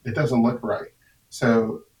Explorer, it doesn't look right.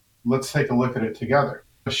 So let's take a look at it together.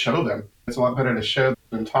 Show them. It's a lot better to show them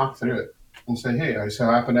and talk through it and say, hey, I so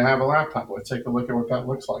happen to have a laptop. Let's take a look at what that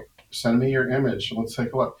looks like. Send me your image. Let's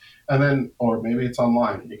take a look. And then, or maybe it's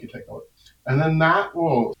online and you can take a look. And then that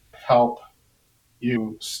will help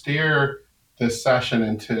you steer this session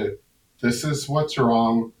into this is what's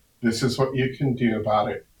wrong. This is what you can do about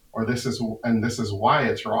it. Or this is why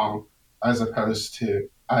it's wrong, as opposed to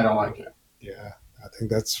I don't like it. Yeah, I think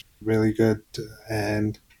that's really good.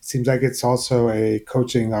 And it seems like it's also a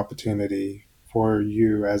coaching opportunity for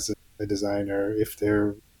you as a designer if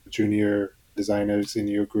they're junior designers in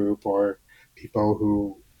your group or people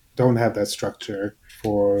who don't have that structure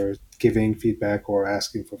for giving feedback or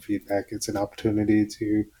asking for feedback. It's an opportunity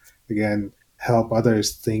to, again, help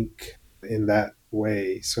others think in that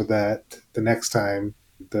way so that the next time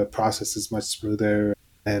the process is much smoother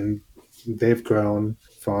and they've grown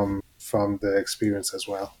from the experience as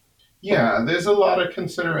well. Yeah, there's a lot of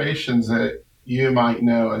considerations that you might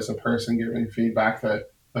know as a person giving feedback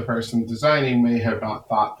that the person designing may have not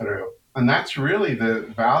thought through. And that's really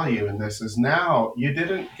the value in this is now you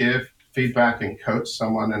didn't give feedback and coach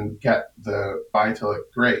someone and get the buy to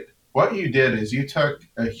look great. What you did is you took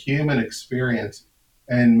a human experience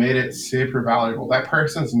and made it super valuable. That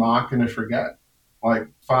person's not going to forget. Like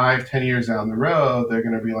 5, 10 years down the road, they're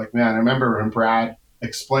going to be like, man, I remember when Brad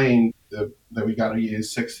explained that we got to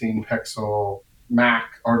use 16 pixel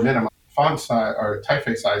Mac or minimum font size or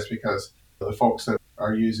typeface size because the folks that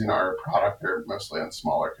are using our product are mostly on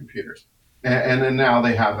smaller computers. And then now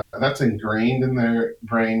they have that. That's ingrained in their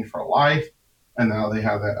brain for life. And now they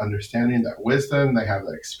have that understanding, that wisdom, they have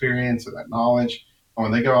that experience and that knowledge. And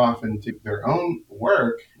when they go off and do their own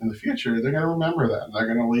work in the future, they're going to remember that. And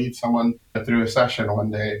they're going to lead someone through a session one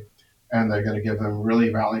day and they're going to give them really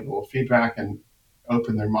valuable feedback and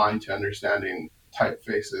open their mind to understanding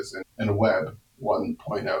typefaces and web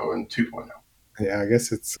 1.0 and 2.0. Yeah, I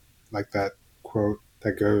guess it's like that quote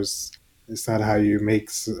that goes, it's not how you make,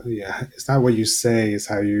 yeah, it's not what you say, it's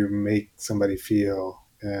how you make somebody feel.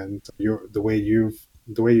 And the way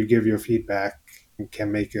you give your feedback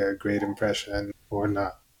can make a great impression or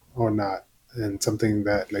not. And something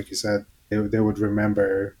that, like you said, they would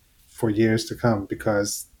remember for years to come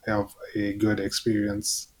because of a good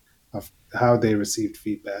experience of how they received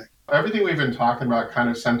feedback. Everything we've been talking about kind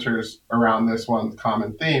of centers around this one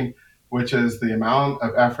common theme, which is the amount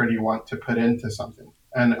of effort you want to put into something.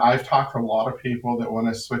 And I've talked to a lot of people that want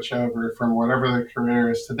to switch over from whatever their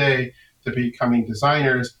career is today to becoming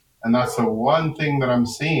designers. And that's the one thing that I'm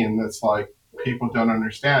seeing that's like people don't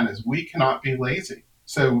understand is we cannot be lazy.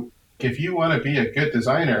 So if you want to be a good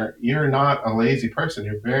designer, you're not a lazy person.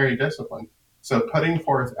 You're very disciplined. So putting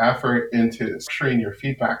forth effort into structuring your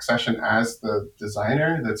feedback session as the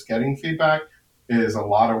designer that's getting feedback is a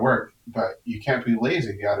lot of work, but you can't be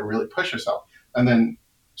lazy. You got to really push yourself. And then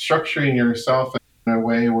structuring yourself in a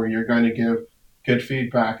way where you're going to give good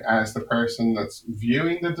feedback as the person that's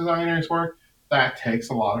viewing the designer's work, that takes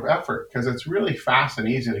a lot of effort because it's really fast and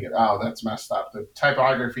easy to get, oh, that's messed up. The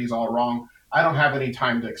typography is all wrong. I don't have any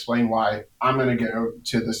time to explain why. I'm going to go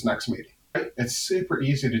to this next meeting. It's super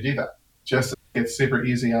easy to do that. Just it's super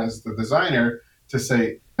easy as the designer to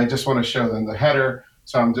say, I just want to show them the header.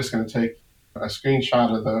 So I'm just going to take a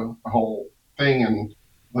screenshot of the whole thing and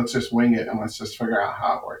let's just wing it and let's just figure out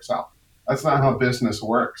how it works out. That's not how business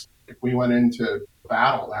works. If we went into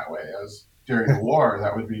battle that way as during a war,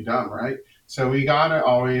 that would be dumb, right? So we got to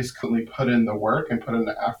always put in the work and put in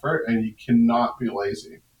the effort and you cannot be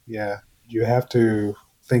lazy. Yeah, you have to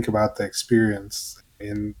think about the experience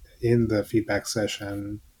in the feedback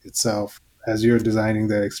session itself. As you're designing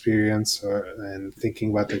the experience and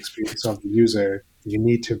thinking about the experience of the user, you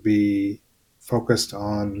need to be focused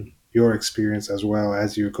on your experience as well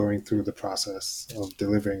as you're going through the process of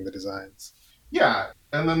delivering the designs. Yeah.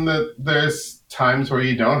 And then there's times where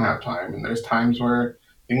you don't have time, and there's times where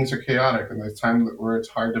things are chaotic, and there's times where it's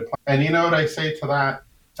hard to plan. And you know what I say to that?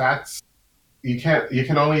 That's you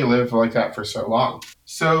can only live like that for so long.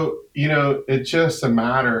 So, it's just a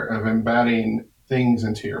matter of embedding things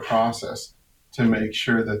into your process to make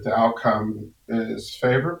sure that the outcome is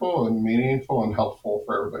favorable and meaningful and helpful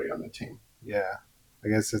for everybody on the team. Yeah, I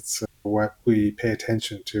guess it's what we pay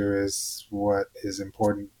attention to is what is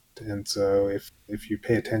important. And so if you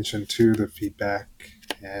pay attention to the feedback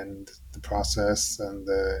and the process and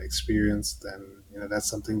the experience, then that's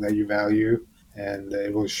something that you value and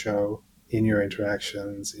it will show in your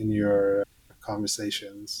interactions, in your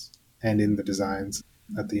conversations, and in the designs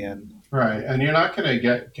at the end. Right. And you're not going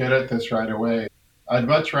to get at this right away. I'd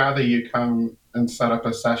much rather you come and set up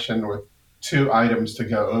a session with 2 items to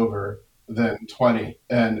go over than 20.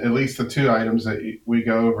 And at least the 2 items that we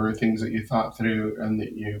go over are things that you thought through and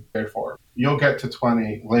that you prepared for. You'll get to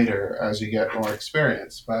 20 later as you get more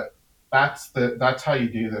experience. But that's how you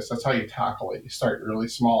do this. That's how you tackle it. You start really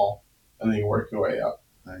small and then you work your way up.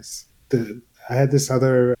 Nice. I had this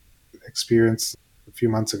other experience a few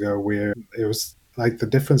months ago where it was like the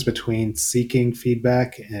difference between seeking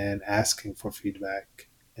feedback and asking for feedback.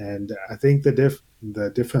 And I think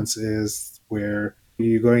the difference is where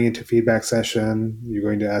you're going into feedback session, you're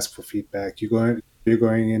going to ask for feedback. You're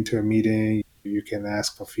going into a meeting, you can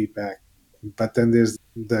ask for feedback. But then there's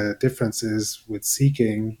the difference is with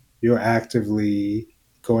seeking, you're actively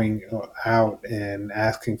going out and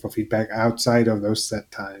asking for feedback outside of those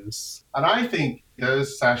set times. And I think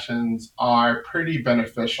those sessions are pretty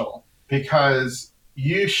beneficial because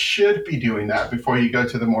you should be doing that before you go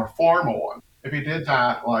to the more formal one. If you did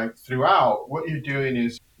that like throughout, what you're doing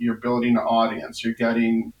is you're building an audience, you're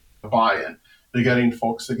getting a buy-in, you're getting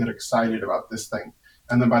folks to get excited about this thing.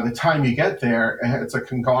 And then by the time you get there, it's a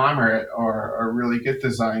conglomerate or a really good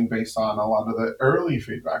design based on a lot of the early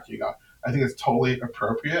feedback you got. I think it's totally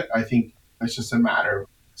appropriate. I think it's just a matter of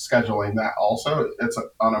scheduling that also. It's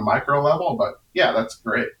on a micro level, but yeah, that's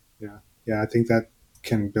great. Yeah. Yeah. I think that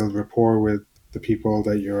can build rapport with the people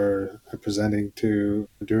that you're presenting to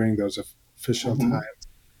during those official Mm-hmm. times.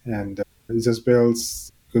 And it just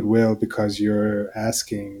builds goodwill because you're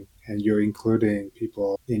asking and you're including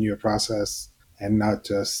people in your process and not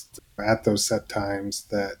just at those set times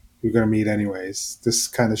that you're going to meet anyways. This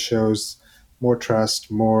kind of shows more trust,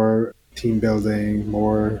 more team building,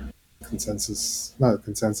 more consensus, not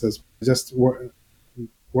consensus, just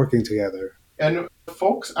working together. And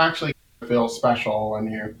folks actually feel special when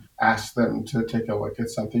you ask them to take a look at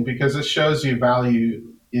something because it shows you value,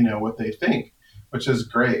 what they think, which is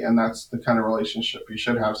great. And that's the kind of relationship you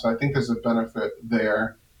should have. So I think there's a benefit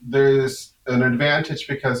there. There's an advantage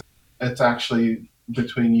because it's actually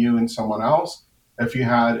between you and someone else. If you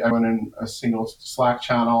had everyone in a single Slack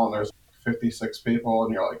channel and there's 56 people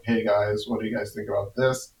and you're like, hey guys, what do you guys think about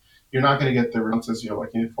this? You're not going to get the responses you're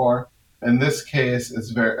looking for. In this case,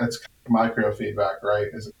 it's micro feedback, right?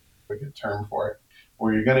 Is a good term for it,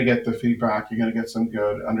 where you're going to get the feedback, you're going to get some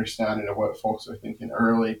good understanding of what folks are thinking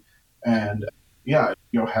early, and yeah,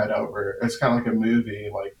 you'll head over. It's kind of like a movie,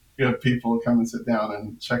 like you have people come and sit down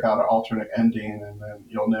and check out an alternate ending, and then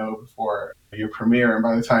you'll know before your premiere, and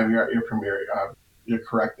by the time you're at your premiere, you have your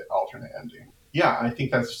correct alternate ending. Yeah, I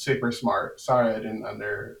think that's super smart. Sorry, I didn't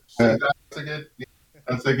understand.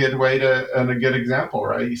 That's a good way to, and a good example,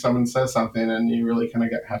 right? Someone says something and you really kind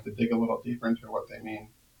of have to dig a little deeper into what they mean.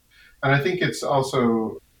 And I think it's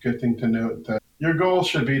also a good thing to note that your goal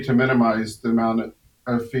should be to minimize the amount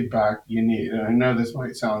of feedback you need. And I know this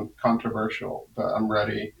might sound controversial, but I'm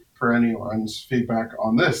ready for anyone's feedback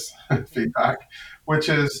on this feedback, which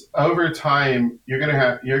is over time, you're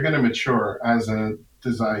going to mature as a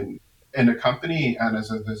design in a company and as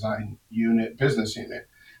a design unit, business unit.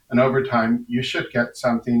 And over time, you should get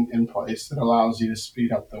something in place that allows you to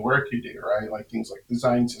speed up the work you do, right? Like things like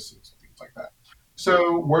design systems and things like that.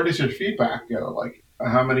 So where does your feedback go? Like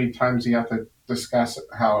how many times do you have to discuss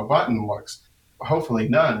how a button looks? Hopefully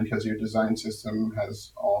none, because your design system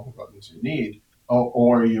has all the buttons you need.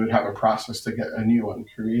 Or you would have a process to get a new one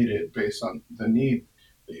created based on the need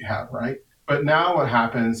that you have, right? But now what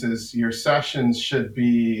happens is your sessions should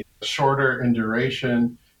be shorter in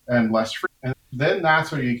duration and less frequent. And then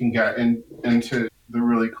that's where you can get into the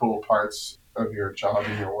really cool parts of your job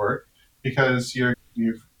and your work because you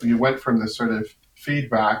went from this sort of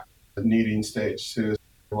feedback needing stage to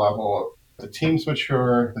the level of the team's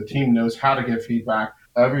mature, the team knows how to give feedback.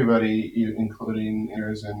 Everybody, including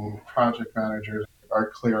engineers and project managers, are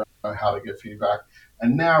clear on how to give feedback.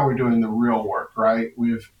 And now we're doing the real work, right?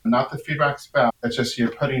 We've not the feedback's bad. It's just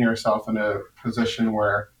you're putting yourself in a position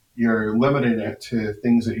where you're limiting it to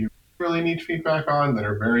things that you really need feedback on that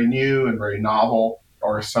are very new and very novel,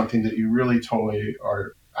 or something that you really totally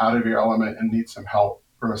are out of your element and need some help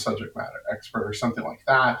from a subject matter expert or something like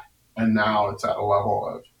that. And now it's at a level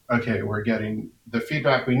of, okay, we're getting the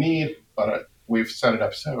feedback we need, but we've set it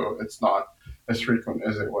up so it's not as frequent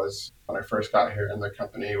as it was when I first got here, and the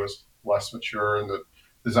company was less mature and the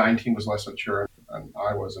design team was less mature and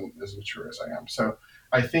I wasn't as mature as I am. So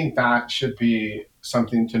I think that should be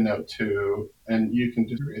something to note too, and you can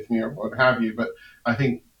disagree with me or what have you, but I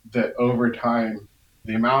think that over time,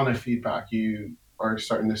 the amount of feedback you are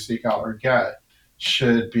starting to seek out or get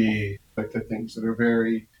should be like the things that are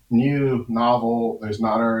very new, novel, there's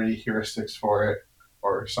not already heuristics for it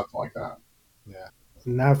or something like that. Yeah.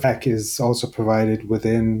 Now feedback is also provided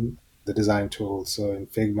within the design tool. So in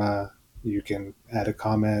Figma, you can add a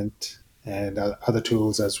comment and other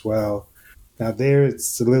tools as well. Now there,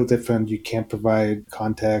 it's a little different. You can't provide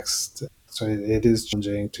context, so it is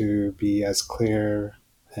challenging to be as clear.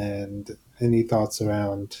 And any thoughts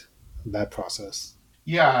around that process?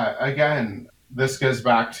 Yeah, again, this goes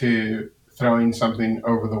back to throwing something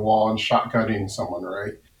over the wall and shotgunning someone,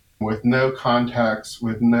 right? With no context,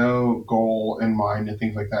 with no goal in mind, and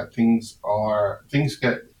things like that. Things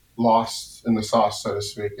get lost in the sauce, so to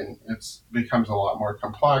speak, and it becomes a lot more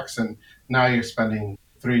complex. And now you're spending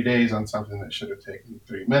 3 days on something that should have taken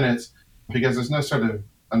 3 minutes because there's no sort of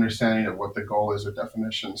understanding of what the goal is or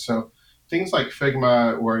definition. So things like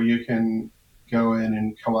Figma, where you can go in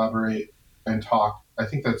and collaborate and talk, I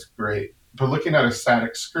think that's great. But looking at a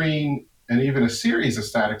static screen and even a series of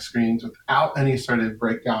static screens without any sort of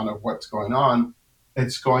breakdown of what's going on,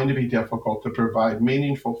 it's going to be difficult to provide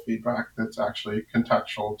meaningful feedback that's actually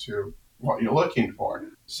contextual to what you're looking for.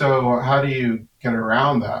 So, how do you get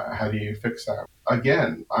around that? How do you fix that?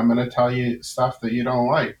 Again, I'm going to tell you stuff that you don't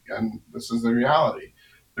like, and this is the reality.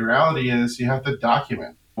 The reality is you have to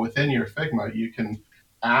document. Within your Figma, you can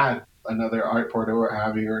add another artboard or what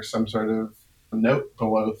have you, or some sort of note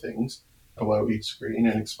below things, below each screen,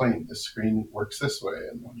 and explain this screen works this way.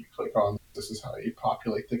 And when you click on this is how you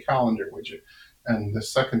populate the calendar widget. And the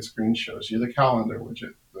second screen shows you the calendar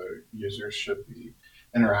widget. The users should be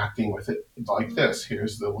interacting with it like this.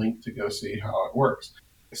 Here's the link to go see how it works.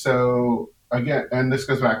 So again, and this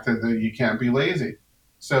goes back to the you can't be lazy.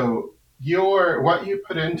 So your what you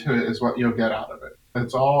put into it is what you'll get out of it.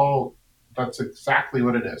 That's exactly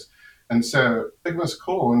what it is. And so Figma's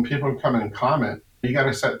cool when people come in and comment. You got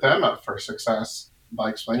to set them up for success by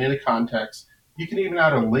explaining the context. You can even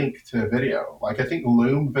add a link to a video. Like I think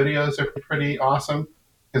Loom videos are pretty awesome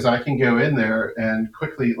because I can go in there and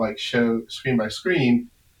quickly like show screen by screen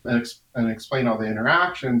and explain all the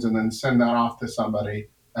interactions and then send that off to somebody.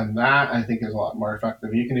 And that I think is a lot more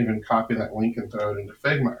effective. You can even copy that link and throw it into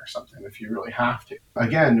Figma or something if you really have to.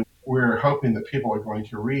 Again, we're hoping that people are going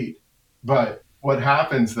to read. But what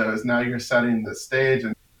happens though is now you're setting the stage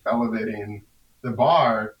and elevating the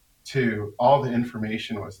bar to all the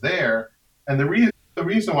information was there. And the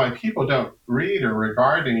reason why people don't read or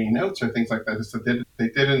regard any notes or things like that is that they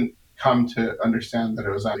didn't come to understand that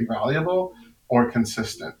it was actually valuable or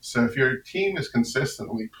consistent. So if your team is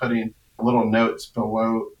consistently putting little notes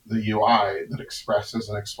below the UI that expresses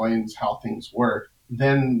and explains how things work,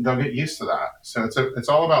 then they'll get used to that. So it's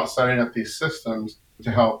all about setting up these systems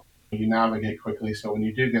to help you navigate quickly. So when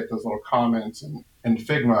you do get those little comments in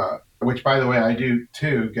Figma, which by the way I do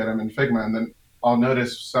too, get them in Figma, and then I'll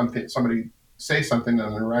notice somebody say something,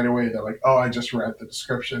 and then right away they're like, "Oh, I just read the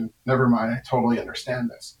description. Never mind, I totally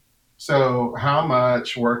understand this." So how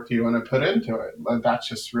much work do you want to put into it? That's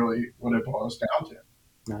just really what it boils down to.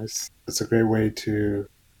 Nice. That's a great way to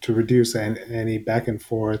reduce any back and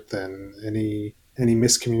forth and any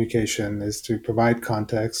miscommunication is to provide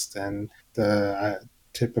context. And the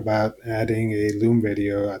tip about adding a Loom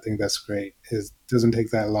video, I think that's great. It doesn't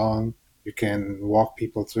take that long. You can walk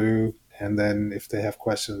people through, and then if they have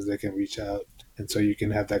questions, they can reach out, and so you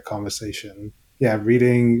can have that conversation. Yeah,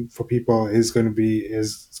 reading for people is going to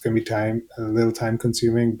be time a little time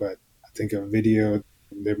consuming, but I think a video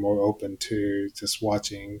they're more open to just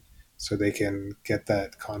watching so they can get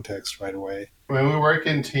that context right away. When we work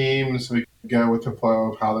in teams, we go with the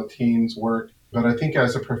flow of how the teams work. But I think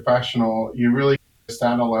as a professional, you really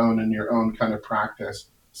stand alone in your own kind of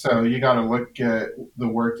practice. So you got to look at the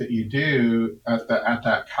work that you do at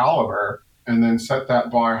that caliber and then set that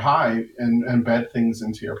bar high and embed things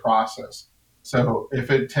into your process. So if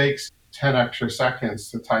it takes 10 extra seconds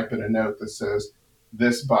to type in a note that says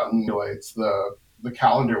this button relates the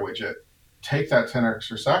calendar widget, take that 10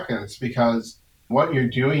 extra seconds because what you're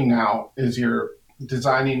doing now is you're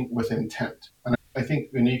designing with intent. And I think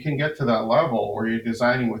when you can get to that level where you're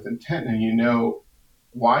designing with intent and you know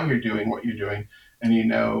why you're doing what you're doing and you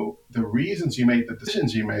know the reasons you made the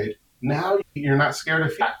decisions you made, now you're not scared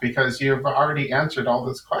of feedback because you've already answered all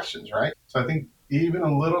those questions, right? So I think even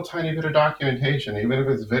a little tiny bit of documentation, even if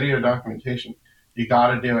it's video documentation, you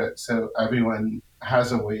got to do it so everyone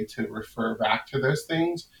has a way to refer back to those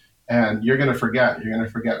things. And you're going to forget. You're going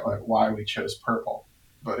to forget like why we chose purple.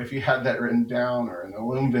 But if you had that written down or in the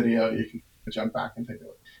Loom video, you can jump back and take a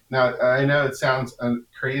look. Now, I know it sounds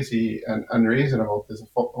crazy and unreasonable because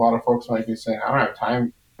a lot of folks might be saying, I don't have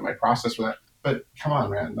time in my process for that. But come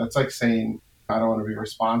on, man. That's like saying, I don't want to be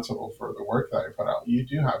responsible for the work that I put out. You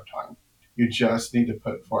do have time. You just need to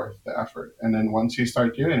put forth the effort. And then once you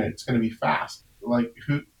start doing it, it's going to be fast. Like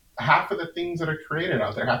half of the things that are created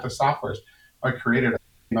out there, half the softwares are created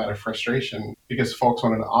out of frustration because folks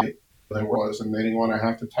wanted to automate their workflows and they didn't want to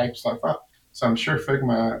have to type stuff up. So I'm sure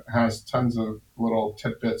Figma has tons of little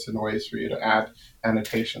tidbits and ways for you to add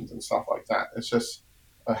annotations and stuff like that. It's just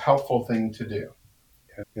a helpful thing to do.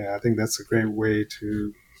 Yeah, I think that's a great way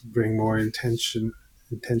to bring more intentionality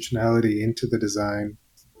into the design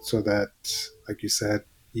so that, like you said,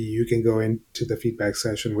 you can go into the feedback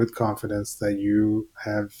session with confidence that you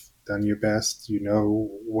have done your best, you know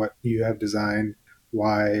what you have designed,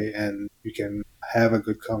 why, and you can have a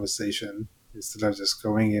good conversation instead of just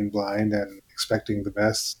going in blind and expecting the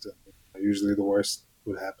best. Usually the worst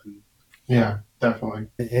would happen. Yeah, definitely.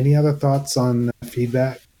 Any other thoughts on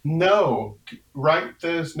feedback? No, write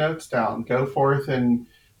those notes down. Go forth and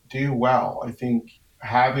do well. I think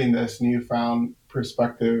having this newfound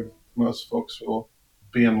perspective, most folks will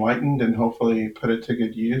be enlightened and hopefully put it to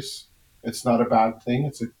good use. It's not a bad thing,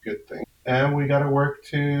 it's a good thing. And we got to work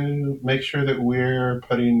to make sure that we're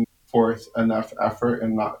putting forth enough effort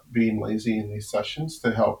and not being lazy in these sessions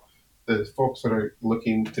to help the folks that are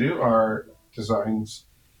looking through our designs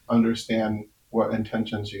understand what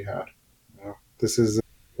intentions you had. This is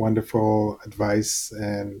wonderful advice,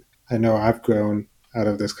 and I know I've grown out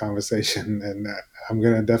of this conversation, and I'm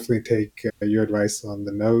going to definitely take your advice on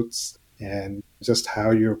the notes and just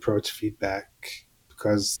how you approach feedback,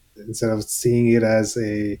 because instead of seeing it as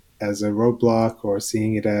a roadblock or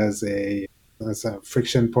seeing it as a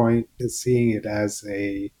friction point, it's seeing it as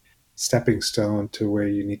a stepping stone to where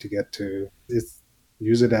you need to get to.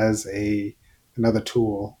 Use it as a another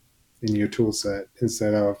tool in your tool set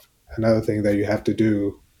instead of another thing that you have to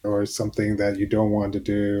do or something that you don't want to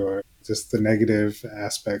do or just the negative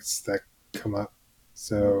aspects that come up.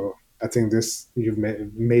 So I think this you've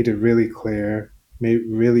made it really clear, made it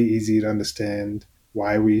really easy to understand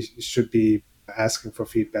why we should be asking for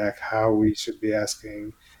feedback, how we should be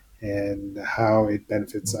asking, and how it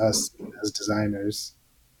benefits us as designers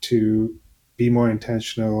to be more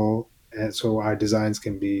intentional, and so our designs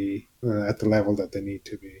can be at the level that they need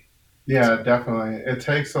to be. Yeah, definitely. It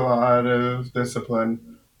takes a lot of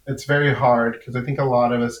discipline. It's very hard because I think a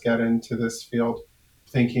lot of us get into this field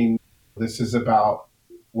thinking this is about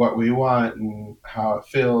what we want and how it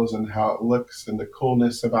feels and how it looks and the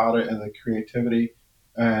coolness about it and the creativity.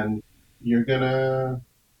 And you're gonna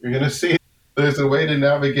you're gonna see there's a way to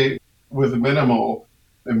navigate with minimal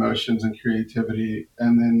emotions and creativity,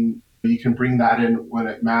 and then you can bring that in when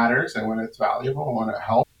it matters and when it's valuable and when it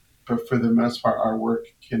helps, but for the most part, our work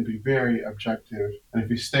can be very objective. And if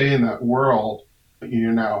you stay in that world,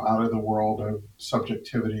 you're now out of the world of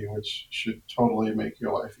subjectivity, which should totally make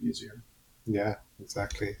your life easier. Yeah,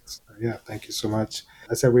 exactly. So, yeah, thank you so much.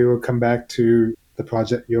 I said we will come back to the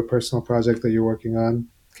project, your personal project that you're working on.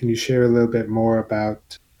 Can you share a little bit more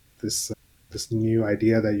about this new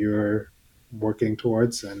idea that you're working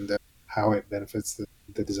towards and how it benefits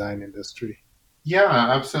the design industry? Yeah,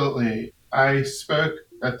 absolutely. I spoke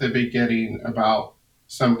at the beginning about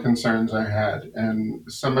some concerns I had, and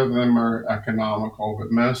some of them are economical, but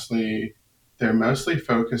they're mostly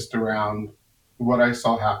focused around what I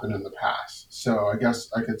saw happen in the past. So I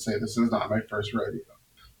guess I could say this is not my first rodeo.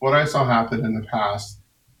 What I saw happen in the past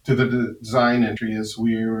to the design industry is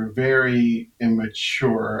we were very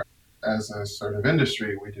immature as a sort of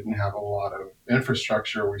industry. We didn't have a lot of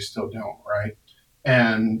infrastructure. We still don't, right?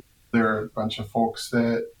 And there are a bunch of folks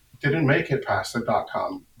that didn't make it past the dot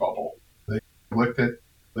com bubble. They looked at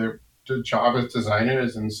their job as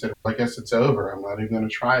designers and said, well, I guess it's over. I'm not even going to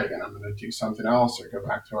try again. I'm going to do something else or go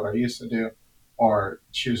back to what I used to do or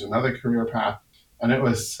choose another career path. And it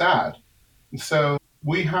was sad. So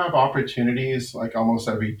we have opportunities like almost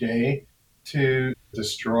every day to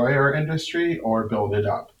destroy our industry or build it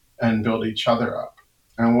up and build each other up.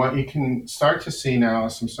 And what you can start to see now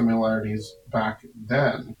is some similarities back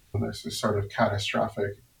then when there's this sort of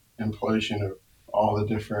catastrophic implosion of all the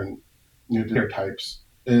different nuclear types,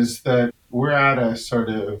 is that we're at a sort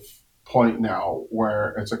of point now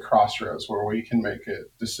where it's a crossroads where we can make a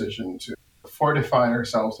decision to fortify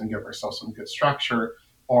ourselves and give ourselves some good structure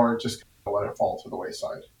or just let it fall to the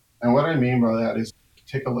wayside. And what I mean by that is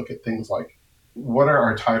take a look at things like what are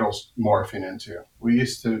our titles morphing into? There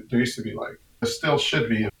used to be like, there still should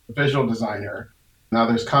be a visual designer. Now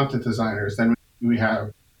there's content designers. Then we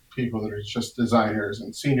have people that are just designers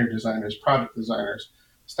and senior designers, product designers,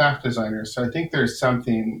 staff designers. So I think there's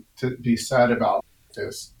something to be said about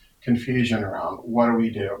this confusion around what do we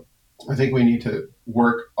do? I think we need to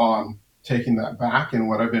work on taking that back. And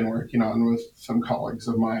what I've been working on with some colleagues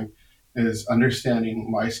of mine is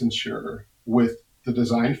understanding licensure with the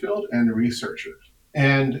design field and researchers.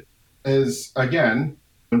 And as again,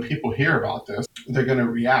 when people hear about this, they're going to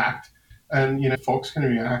react. And folks can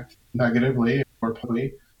react negatively or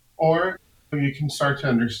positively, or you can start to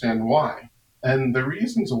understand why. And the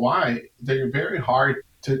reasons why it's very hard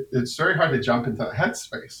to jump into that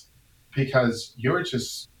headspace because you're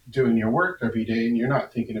just doing your work every day and you're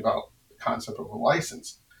not thinking about the concept of a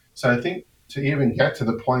license. So I think to even get to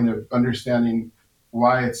the point of understanding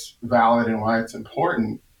why it's valid and why it's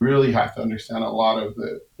important, you really have to understand a lot of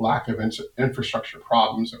the lack of infrastructure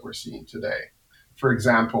problems that we're seeing today. For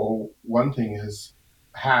example, one thing is,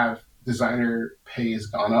 have designer pays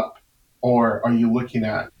gone up? Or are you looking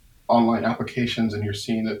at online applications and you're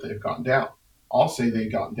seeing that they've gone down? I'll say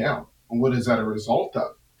they've gone down. And what is that a result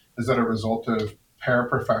of? Is that a result of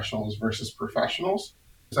paraprofessionals versus professionals?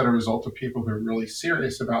 Is that a result of people who are really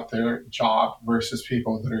serious about their job versus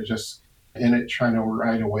people that are just in it trying to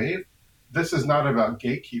ride a wave? This is not about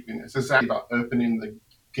gatekeeping. This is actually about opening the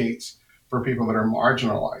gates for people that are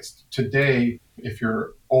marginalized. Today, if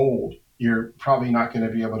you're old, you're probably not going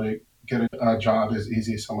to be able to get a job as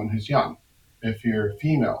easy as someone who's young. If you're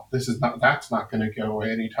female, that's not going to go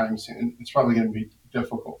away anytime soon. It's probably going to be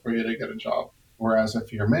difficult for you to get a job. Whereas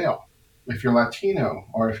if you're male, if you're Latino,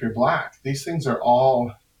 or if you're Black, these things are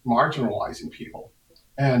all marginalizing people.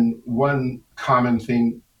 And one common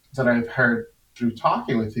thing that I've heard through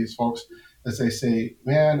talking with these folks is they say,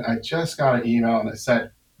 man, I just got an email and it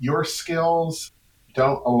said, your skills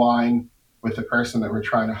don't align with the person that we're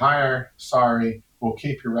trying to hire. Sorry, we'll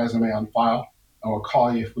keep your resume on file and we'll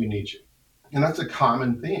call you if we need you. And that's a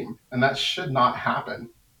common theme. And that should not happen,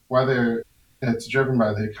 whether it's driven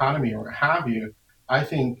by the economy or what have you. I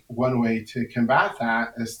think one way to combat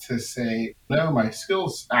that is to say, no, my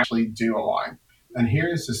skills actually do align. And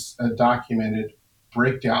here's a documented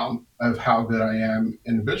breakdown of how good I am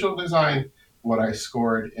in visual design, what I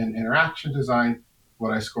scored in interaction design,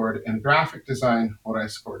 what I scored in graphic design, what I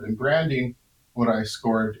scored in branding, what I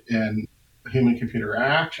scored in human computer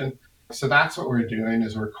interaction. So that's what we're doing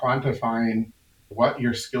is we're quantifying what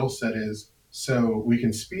your skill set is so we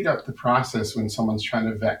can speed up the process when someone's trying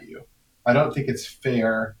to vet you. I don't think it's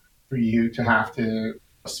fair for you to have to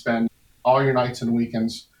spend all your nights and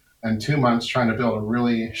weekends and 2 months trying to build a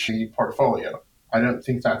really shitty portfolio. I don't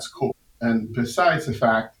think that's cool. And besides the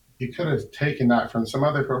fact, you could have taken that from some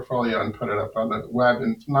other portfolio and put it up on the web,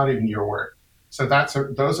 and it's not even your work. So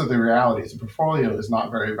those are the realities. The portfolio is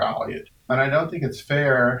not very valued. And I don't think it's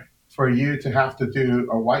fair for you to have to do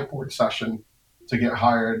a whiteboard session to get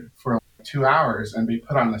hired for 2 hours and be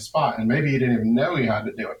put on the spot. And maybe you didn't even know you had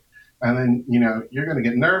to do it. And then, you're going to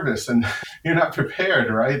get nervous and you're not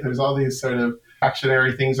prepared, right? There's all these sort of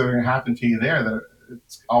actionary things that are going to happen to you there that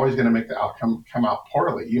it's always going to make the outcome come out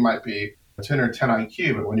poorly. You might be 10 or 10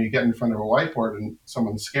 IQ, but when you get in front of a whiteboard and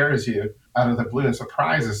someone scares you out of the blue and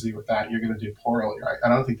surprises you with that, you're going to do poorly, right? I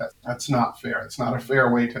don't think that's not fair. It's not a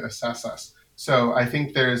fair way to assess us. So I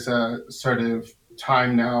think there's a sort of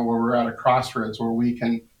time now where we're at a crossroads where we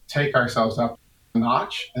can take ourselves up a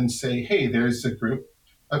notch and say, hey, there's a group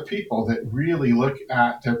of people that really look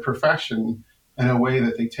at their profession in a way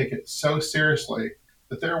that they take it so seriously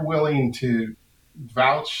that they're willing to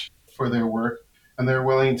vouch for their work and they're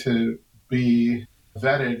willing to be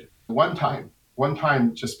vetted one time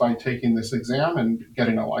just by taking this exam and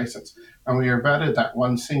getting a license. And we are vetted that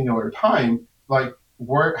one singular time. Like,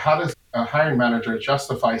 how does a hiring manager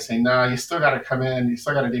justify saying, no, you still got to come in, you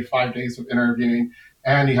still got to do 5 days of interviewing,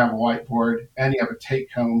 and you have a whiteboard, and you have a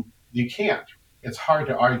take home? You can't. It's hard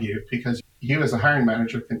to argue because you as a hiring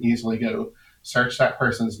manager can easily go search that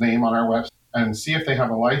person's name on our website and see if they have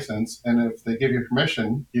a license. And if they give you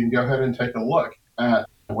permission, you can go ahead and take a look at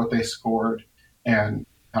what they scored and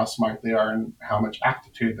how smart they are and how much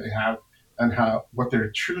aptitude they have and what their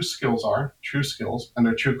true skills, and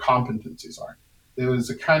their true competencies are. It was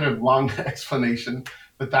a kind of long explanation,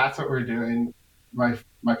 but that's what we're doing. My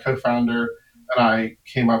co-founder and I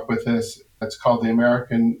came up with this. It's called the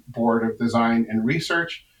American Board of Design and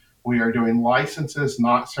Research. We are doing licenses,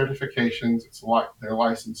 not certifications. They're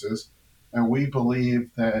licenses. And we believe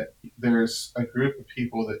that there's a group of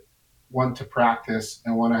people that want to practice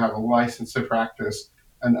and want to have a license to practice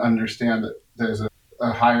and understand that there's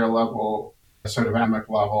a higher level, a sort of academic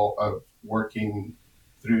level of working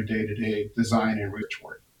through day-to-day design and research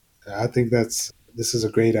work. I think this is a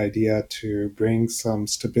great idea to bring some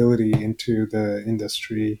stability into the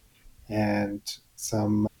industry and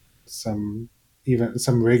some even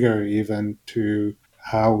some rigor even to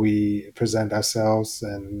how we present ourselves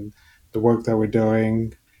and the work that we're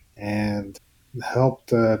doing, and help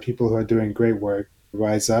the people who are doing great work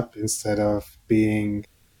rise up instead of being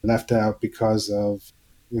left out because of,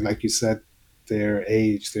 like you said, their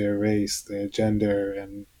age, their race, their gender,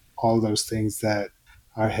 and all those things that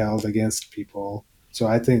are held against people. So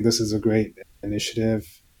I think this is a great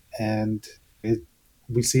initiative, and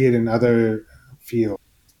we see it in other fields,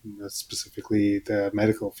 specifically the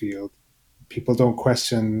medical field. People don't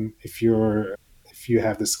question if you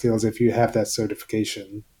have the skills, if you have that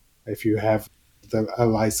certification, if you have a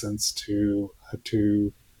license to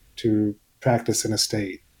practice in a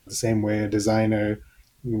state. The same way a designer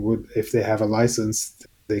would, if they have a license,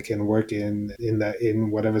 they can work in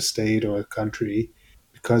whatever state or country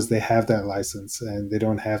because they have that license and they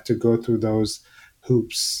don't have to go through those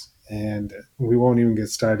hoops And we won't even get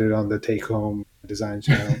started on the take home design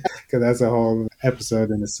channel because that's a whole episode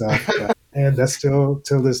in itself. And that's still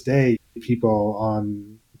till this day, people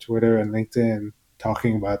on Twitter and LinkedIn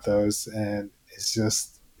talking about those. And it's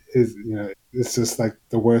just like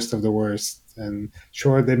the worst of the worst. And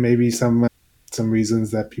sure, there may be some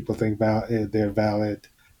reasons that people think about it, they're valid,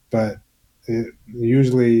 but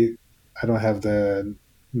usually I don't have the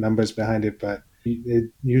numbers behind it, but it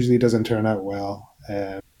usually doesn't turn out well.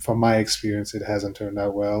 And from my experience, it hasn't turned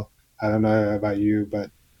out well. I don't know about you, but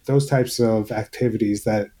those types of activities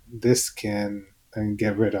that this can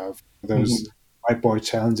get rid of, those Mhm. whiteboard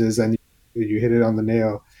challenges, and you hit it on the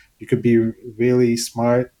nail. You could be really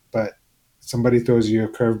smart, but somebody throws you a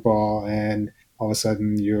curveball, and all of a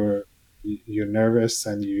sudden you're nervous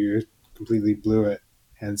and you completely blew it.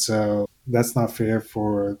 And so that's not fair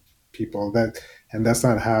for people. That's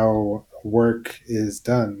not how work is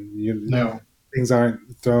done. No, Things aren't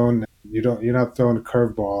thrown. You're not throwing a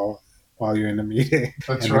curveball while you're in a meeting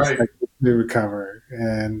that's and right. expect it to recover.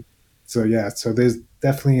 And so yeah, so there's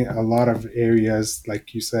definitely a lot of areas,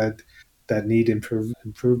 like you said, that need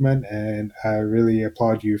improvement. And I really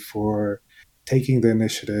applaud you for taking the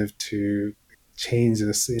initiative to change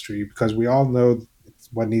this industry, because we all know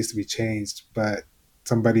what needs to be changed, but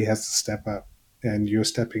somebody has to step up, and you're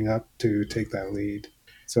stepping up to take that lead.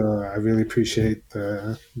 So I really appreciate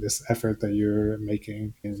this effort that you're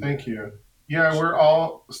making. And Thank you. Yeah, we're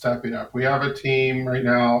all stepping up. We have a team right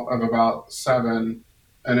now of about seven,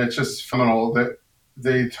 and it's just phenomenal that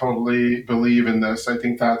they totally believe in this. I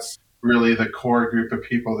think that's really the core group of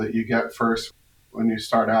people that you get first when you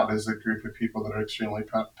start out, is a group of people that are extremely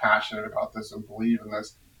passionate about this and believe in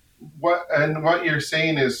this. What you're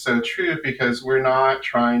saying is so true, because we're not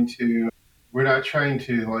trying to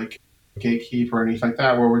like gatekeep or anything like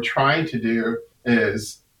that. What we're trying to do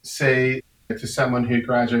is say to someone who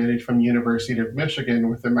graduated from University of Michigan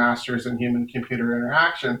with a master's in human computer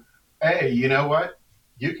interaction, hey, you know what?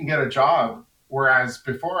 You can get a job. Whereas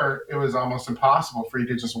before, it was almost impossible for you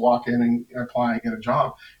to just walk in and apply and get a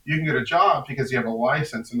job. You can get a job because you have a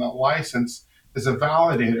license, and that license is a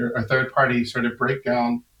validator, a third party sort of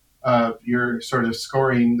breakdown of your sort of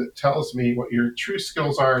scoring that tells me what your true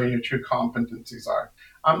skills are and your true competencies are.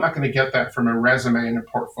 I'm not going to get that from a resume and a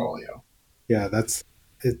portfolio. yeah, that's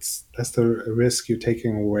the risk you're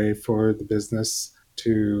taking away for the business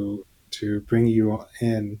to bring you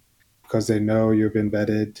in, because they know you've been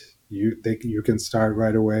vetted. You can start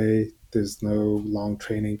right away. There's no long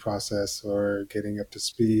training process or getting up to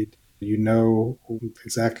speed. You know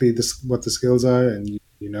exactly what the skills are, and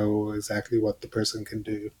you know exactly what the person can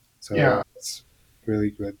do. So Yeah, it's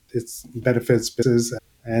really good. It's benefits businesses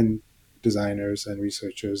and designers and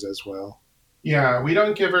researchers as well. yeah, we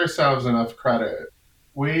don't give ourselves enough credit.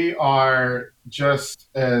 We are just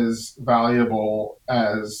as valuable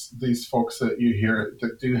as these folks that you hear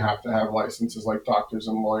that do have to have licenses, like doctors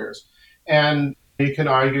and lawyers. And you can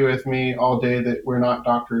argue with me all day that we're not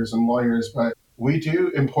doctors and lawyers, but we do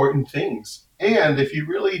important things. And if you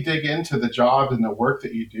really dig into the job and the work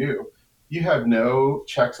that you do, you have no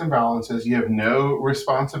checks and balances. You have no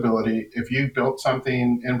responsibility. If you built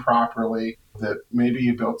something improperly, that maybe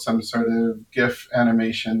you built some sort of GIF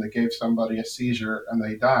animation that gave somebody a seizure and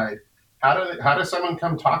they died. How does someone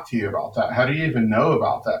come talk to you about that? How do you even know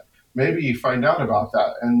about that? Maybe you find out about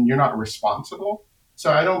that and you're not responsible.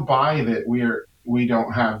 So I don't buy that we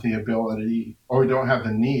don't have the ability or we don't have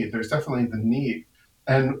the need. There's definitely the need.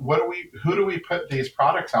 And who do we put these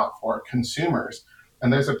products out for? Consumers.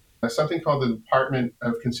 And there's something called the Department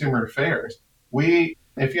of Consumer Affairs. We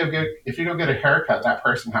if you go get a haircut, that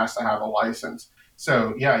person has to have a license.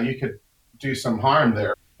 So yeah, you could do some harm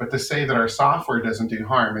there. But to say that our software doesn't do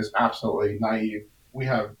harm is absolutely naive. We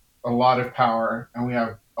have a lot of power and we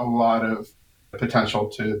have a lot of potential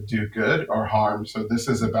to do good or harm. So this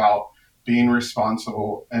is about being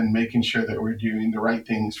responsible and making sure that we're doing the right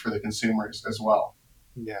things for the consumers as well.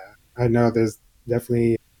 Yeah, I know there's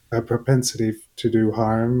definitely a propensity to do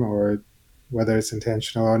harm, or whether it's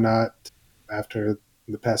intentional or not. After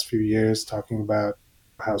the past few years, talking about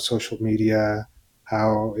how social media,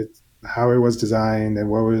 how it was designed and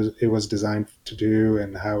what it was designed to do,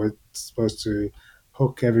 and how it's supposed to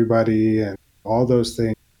hook everybody, and all those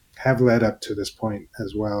things have led up to this point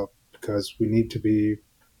as well. Because we need to be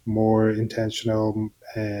more intentional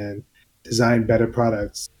and design better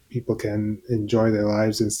products people can enjoy their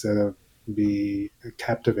lives instead of be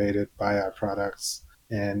captivated by our products,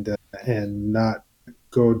 and not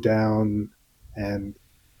go down and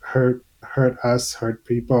hurt us, hurt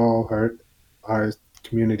people, hurt our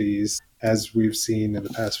communities, as we've seen in the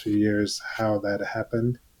past few years how that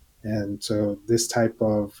happened. And so this type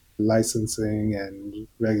of licensing and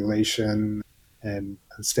regulation and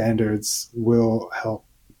standards will help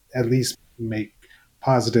at least make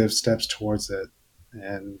positive steps towards it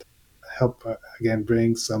and help again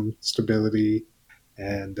bring some stability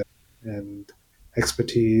and and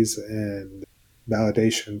expertise and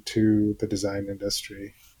validation to the design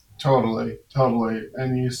industry. Totally, totally.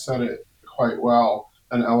 And you said it quite well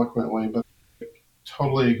and eloquently, but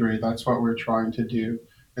totally agree. That's what we're trying to do.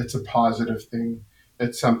 It's a positive thing.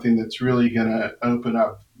 It's something that's really going to open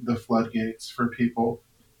up the floodgates for people.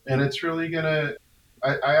 And it's really going to.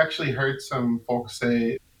 I actually heard some folks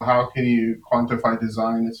say, how can you quantify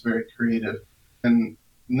design? It's very creative. And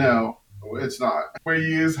no, it's not. We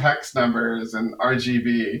use hex numbers and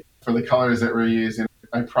RGB for the colors that we're using.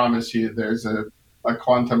 I promise you, there's a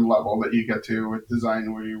quantum level that you get to with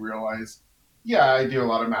design where you realize, yeah, I do a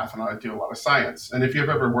lot of math and I do a lot of science. And if you've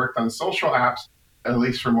ever worked on social apps, at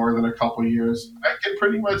least for more than a couple of years, I can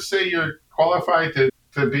pretty much say you're qualified to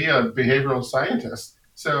be a behavioral scientist.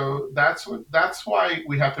 So that's why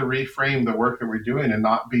we have to reframe the work that we're doing and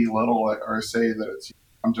not belittle it or say that it's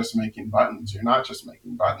I'm just making buttons. You're not just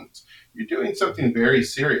making buttons. You're doing something very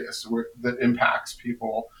serious that impacts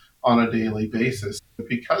people on a daily basis.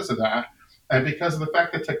 Because of that, and because of the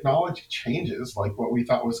fact that technology changes, like what we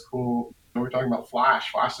thought was cool, we're talking about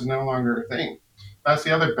Flash. Flash is no longer a thing. That's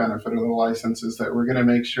the other benefit of the license is that we're going to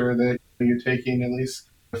make sure that you're taking at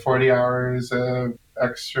least 40 hours of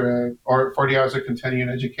extra or 40 hours of continuing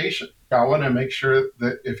education. I want to make sure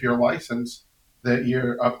that if you're licensed, that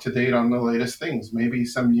you're up to date on the latest things. Maybe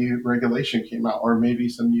some new regulation came out, or maybe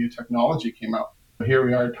some new technology came out. Here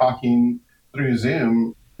we are talking through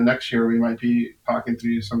Zoom. Next year, we might be talking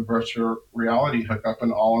through some virtual reality hookup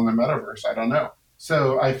and all in the metaverse. I don't know.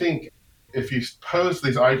 So I think if you pose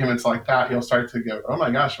these arguments like that, you'll start to go, oh my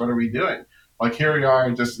gosh, what are we doing? Like here we are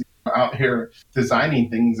just out here designing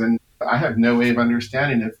things, and I have no way of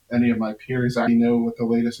understanding if any of my peers actually know what the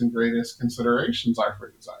latest and greatest considerations are for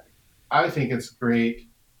designing. I think it's great.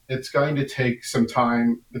 It's going to take some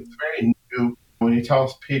time. It's very new. When you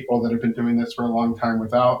tell people that have been doing this for a long time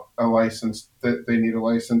without a license that they need a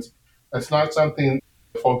license, that's not something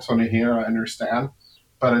folks want to hear. I understand,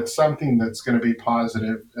 but it's something that's going to be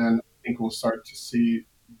positive, and I think we'll start to see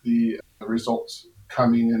the results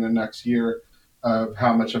coming in the next year of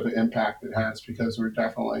how much of an impact it has, because we're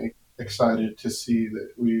definitely excited to see that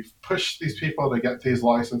we've pushed these people to get these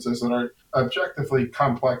licenses that are objectively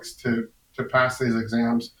complex to pass these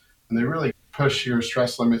exams, and they really push your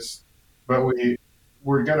stress limits. But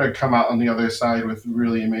we're going to come out on the other side with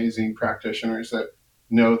really amazing practitioners that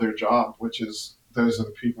know their job, which is those are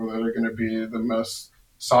the people that are going to be the most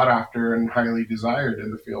sought after and highly desired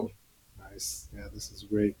in the field. Nice. Yeah, this is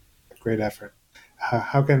great. Great effort.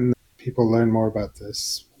 How can people learn more about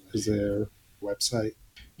this? Is there a website?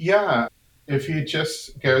 Yeah, if you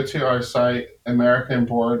just go to our site, American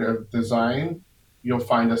Board of Design, you'll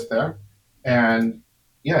find us there. And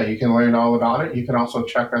yeah, you can learn all about it. You can also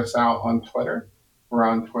check us out on Twitter. We're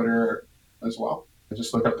on Twitter as well.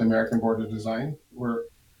 Just look up the American Board of Design. We're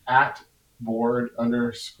at board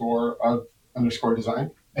underscore of underscore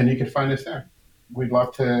design, and you can find us there. We'd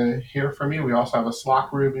love to hear from you. We also have a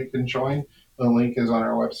Slack group you can join. The link is on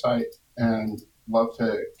our website, and love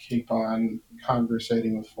to keep on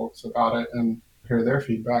conversating with folks about it and hear their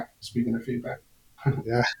feedback. Speaking of feedback.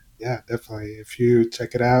 Yeah, yeah, definitely. If you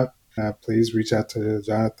check it out, please reach out to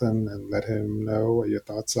Jonathan and let him know what your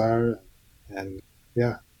thoughts are. And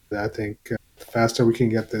yeah, I think the faster we can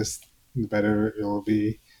get this, the better it will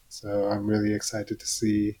be. So I'm really excited to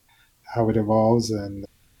see how it evolves and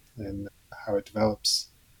how it develops.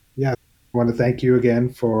 Yeah, I want to thank you again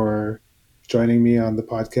for joining me on the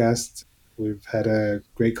podcast. We've had a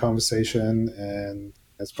great conversation, and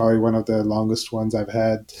it's probably one of the longest ones I've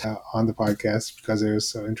had on the podcast because it was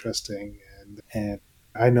so interesting. And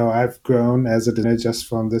I know I've grown as a designer just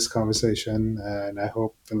from this conversation, and I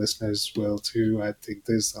hope the listeners will too. I think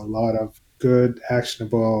there's a lot of good,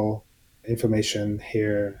 actionable information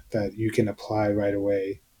here that you can apply right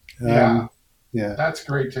away. Yeah, Yeah, that's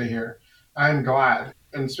great to hear. I'm glad.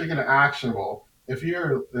 And speaking of actionable, if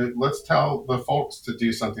you're, let's tell the folks to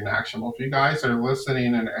do something actionable. If you guys are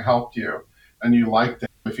listening and it helped you and you liked it,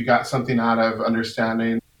 if you got something out of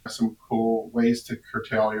understanding some cool ways to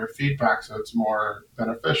curtail your feedback so it's more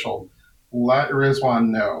beneficial, let Rizwan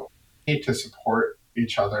know. We need to support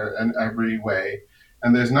each other in every way.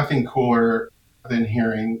 And there's nothing cooler than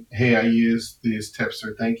hearing, hey, I used these tips,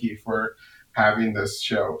 or thank you for having this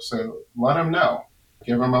show. So let them know.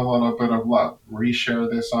 Give them a little bit of love. Reshare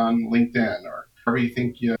this on LinkedIn or wherever you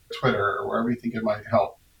think you Twitter or wherever you think it might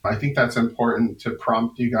help. I think that's important to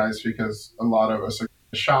prompt you guys because a lot of us are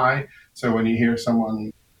shy. So when you hear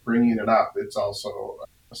someone bringing it up, it's also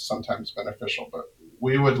sometimes beneficial. But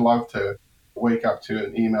we would love to wake up to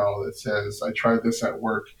an email that says, I tried this at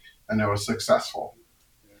work and it was successful.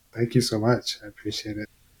 Thank you so much. I appreciate it.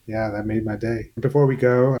 Yeah, that made my day. Before we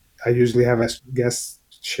go, I usually have a guest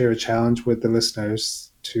share a challenge with the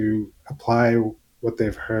listeners to apply what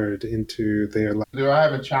they've heard into their life. Do I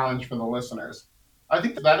have a challenge for the listeners? I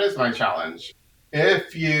think that is my challenge.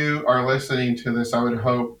 If you are listening to this, I would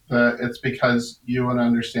hope that it's because you want to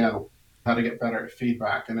understand how to get better at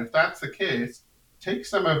feedback. And if that's the case, take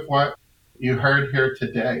some of what you heard here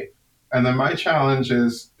today. And then my challenge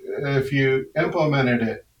is if you implemented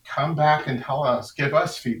it, come back and tell us, give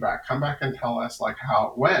us feedback, come back and tell us like how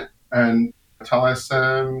it went and tell us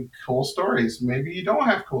some cool stories. Maybe you don't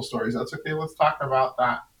have cool stories. That's okay. Let's talk about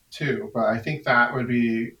that too. But I think that would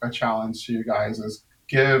be a challenge to you guys is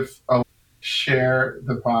share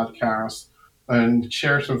the podcast and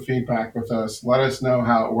share some feedback with us. Let us know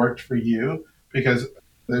how it worked for you because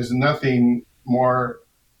there's nothing more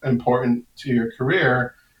important to your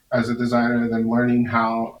career as a designer than learning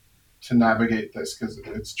how to navigate this because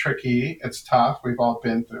it's tricky, it's tough. We've all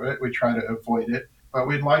been through it. We try to avoid it, but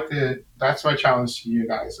we'd like to. That's my challenge to you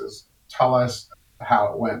guys: is tell us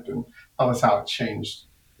how it went and tell us how it changed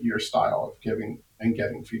your style of giving and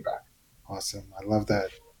getting feedback. Awesome. I love that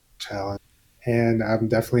challenge. And I'm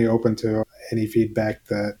definitely open to any feedback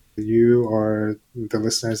that you or the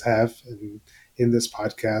listeners have in this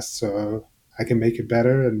podcast so I can make it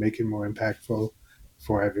better and make it more impactful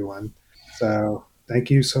for everyone. So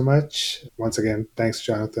thank you so much. Once again, thanks,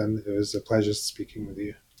 Jonathan. It was a pleasure speaking with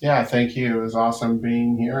you. Yeah, thank you. It was awesome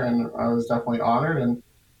being here, and I was definitely honored. And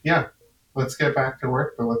yeah, let's get back to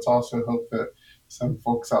work, but let's also hope that some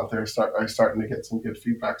folks out there are starting to get some good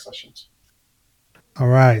feedback sessions. All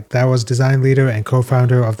right, that was design leader and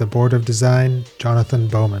co-founder of the Board of Design, Jonathan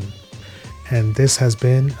Bowman. And this has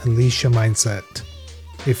been Unleash Your Mindset.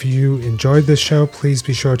 If you enjoyed this show, please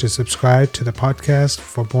be sure to subscribe to the podcast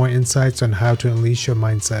for more insights on how to unleash your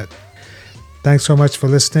mindset. Thanks so much for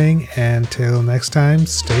listening, and till next time,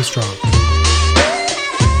 stay strong.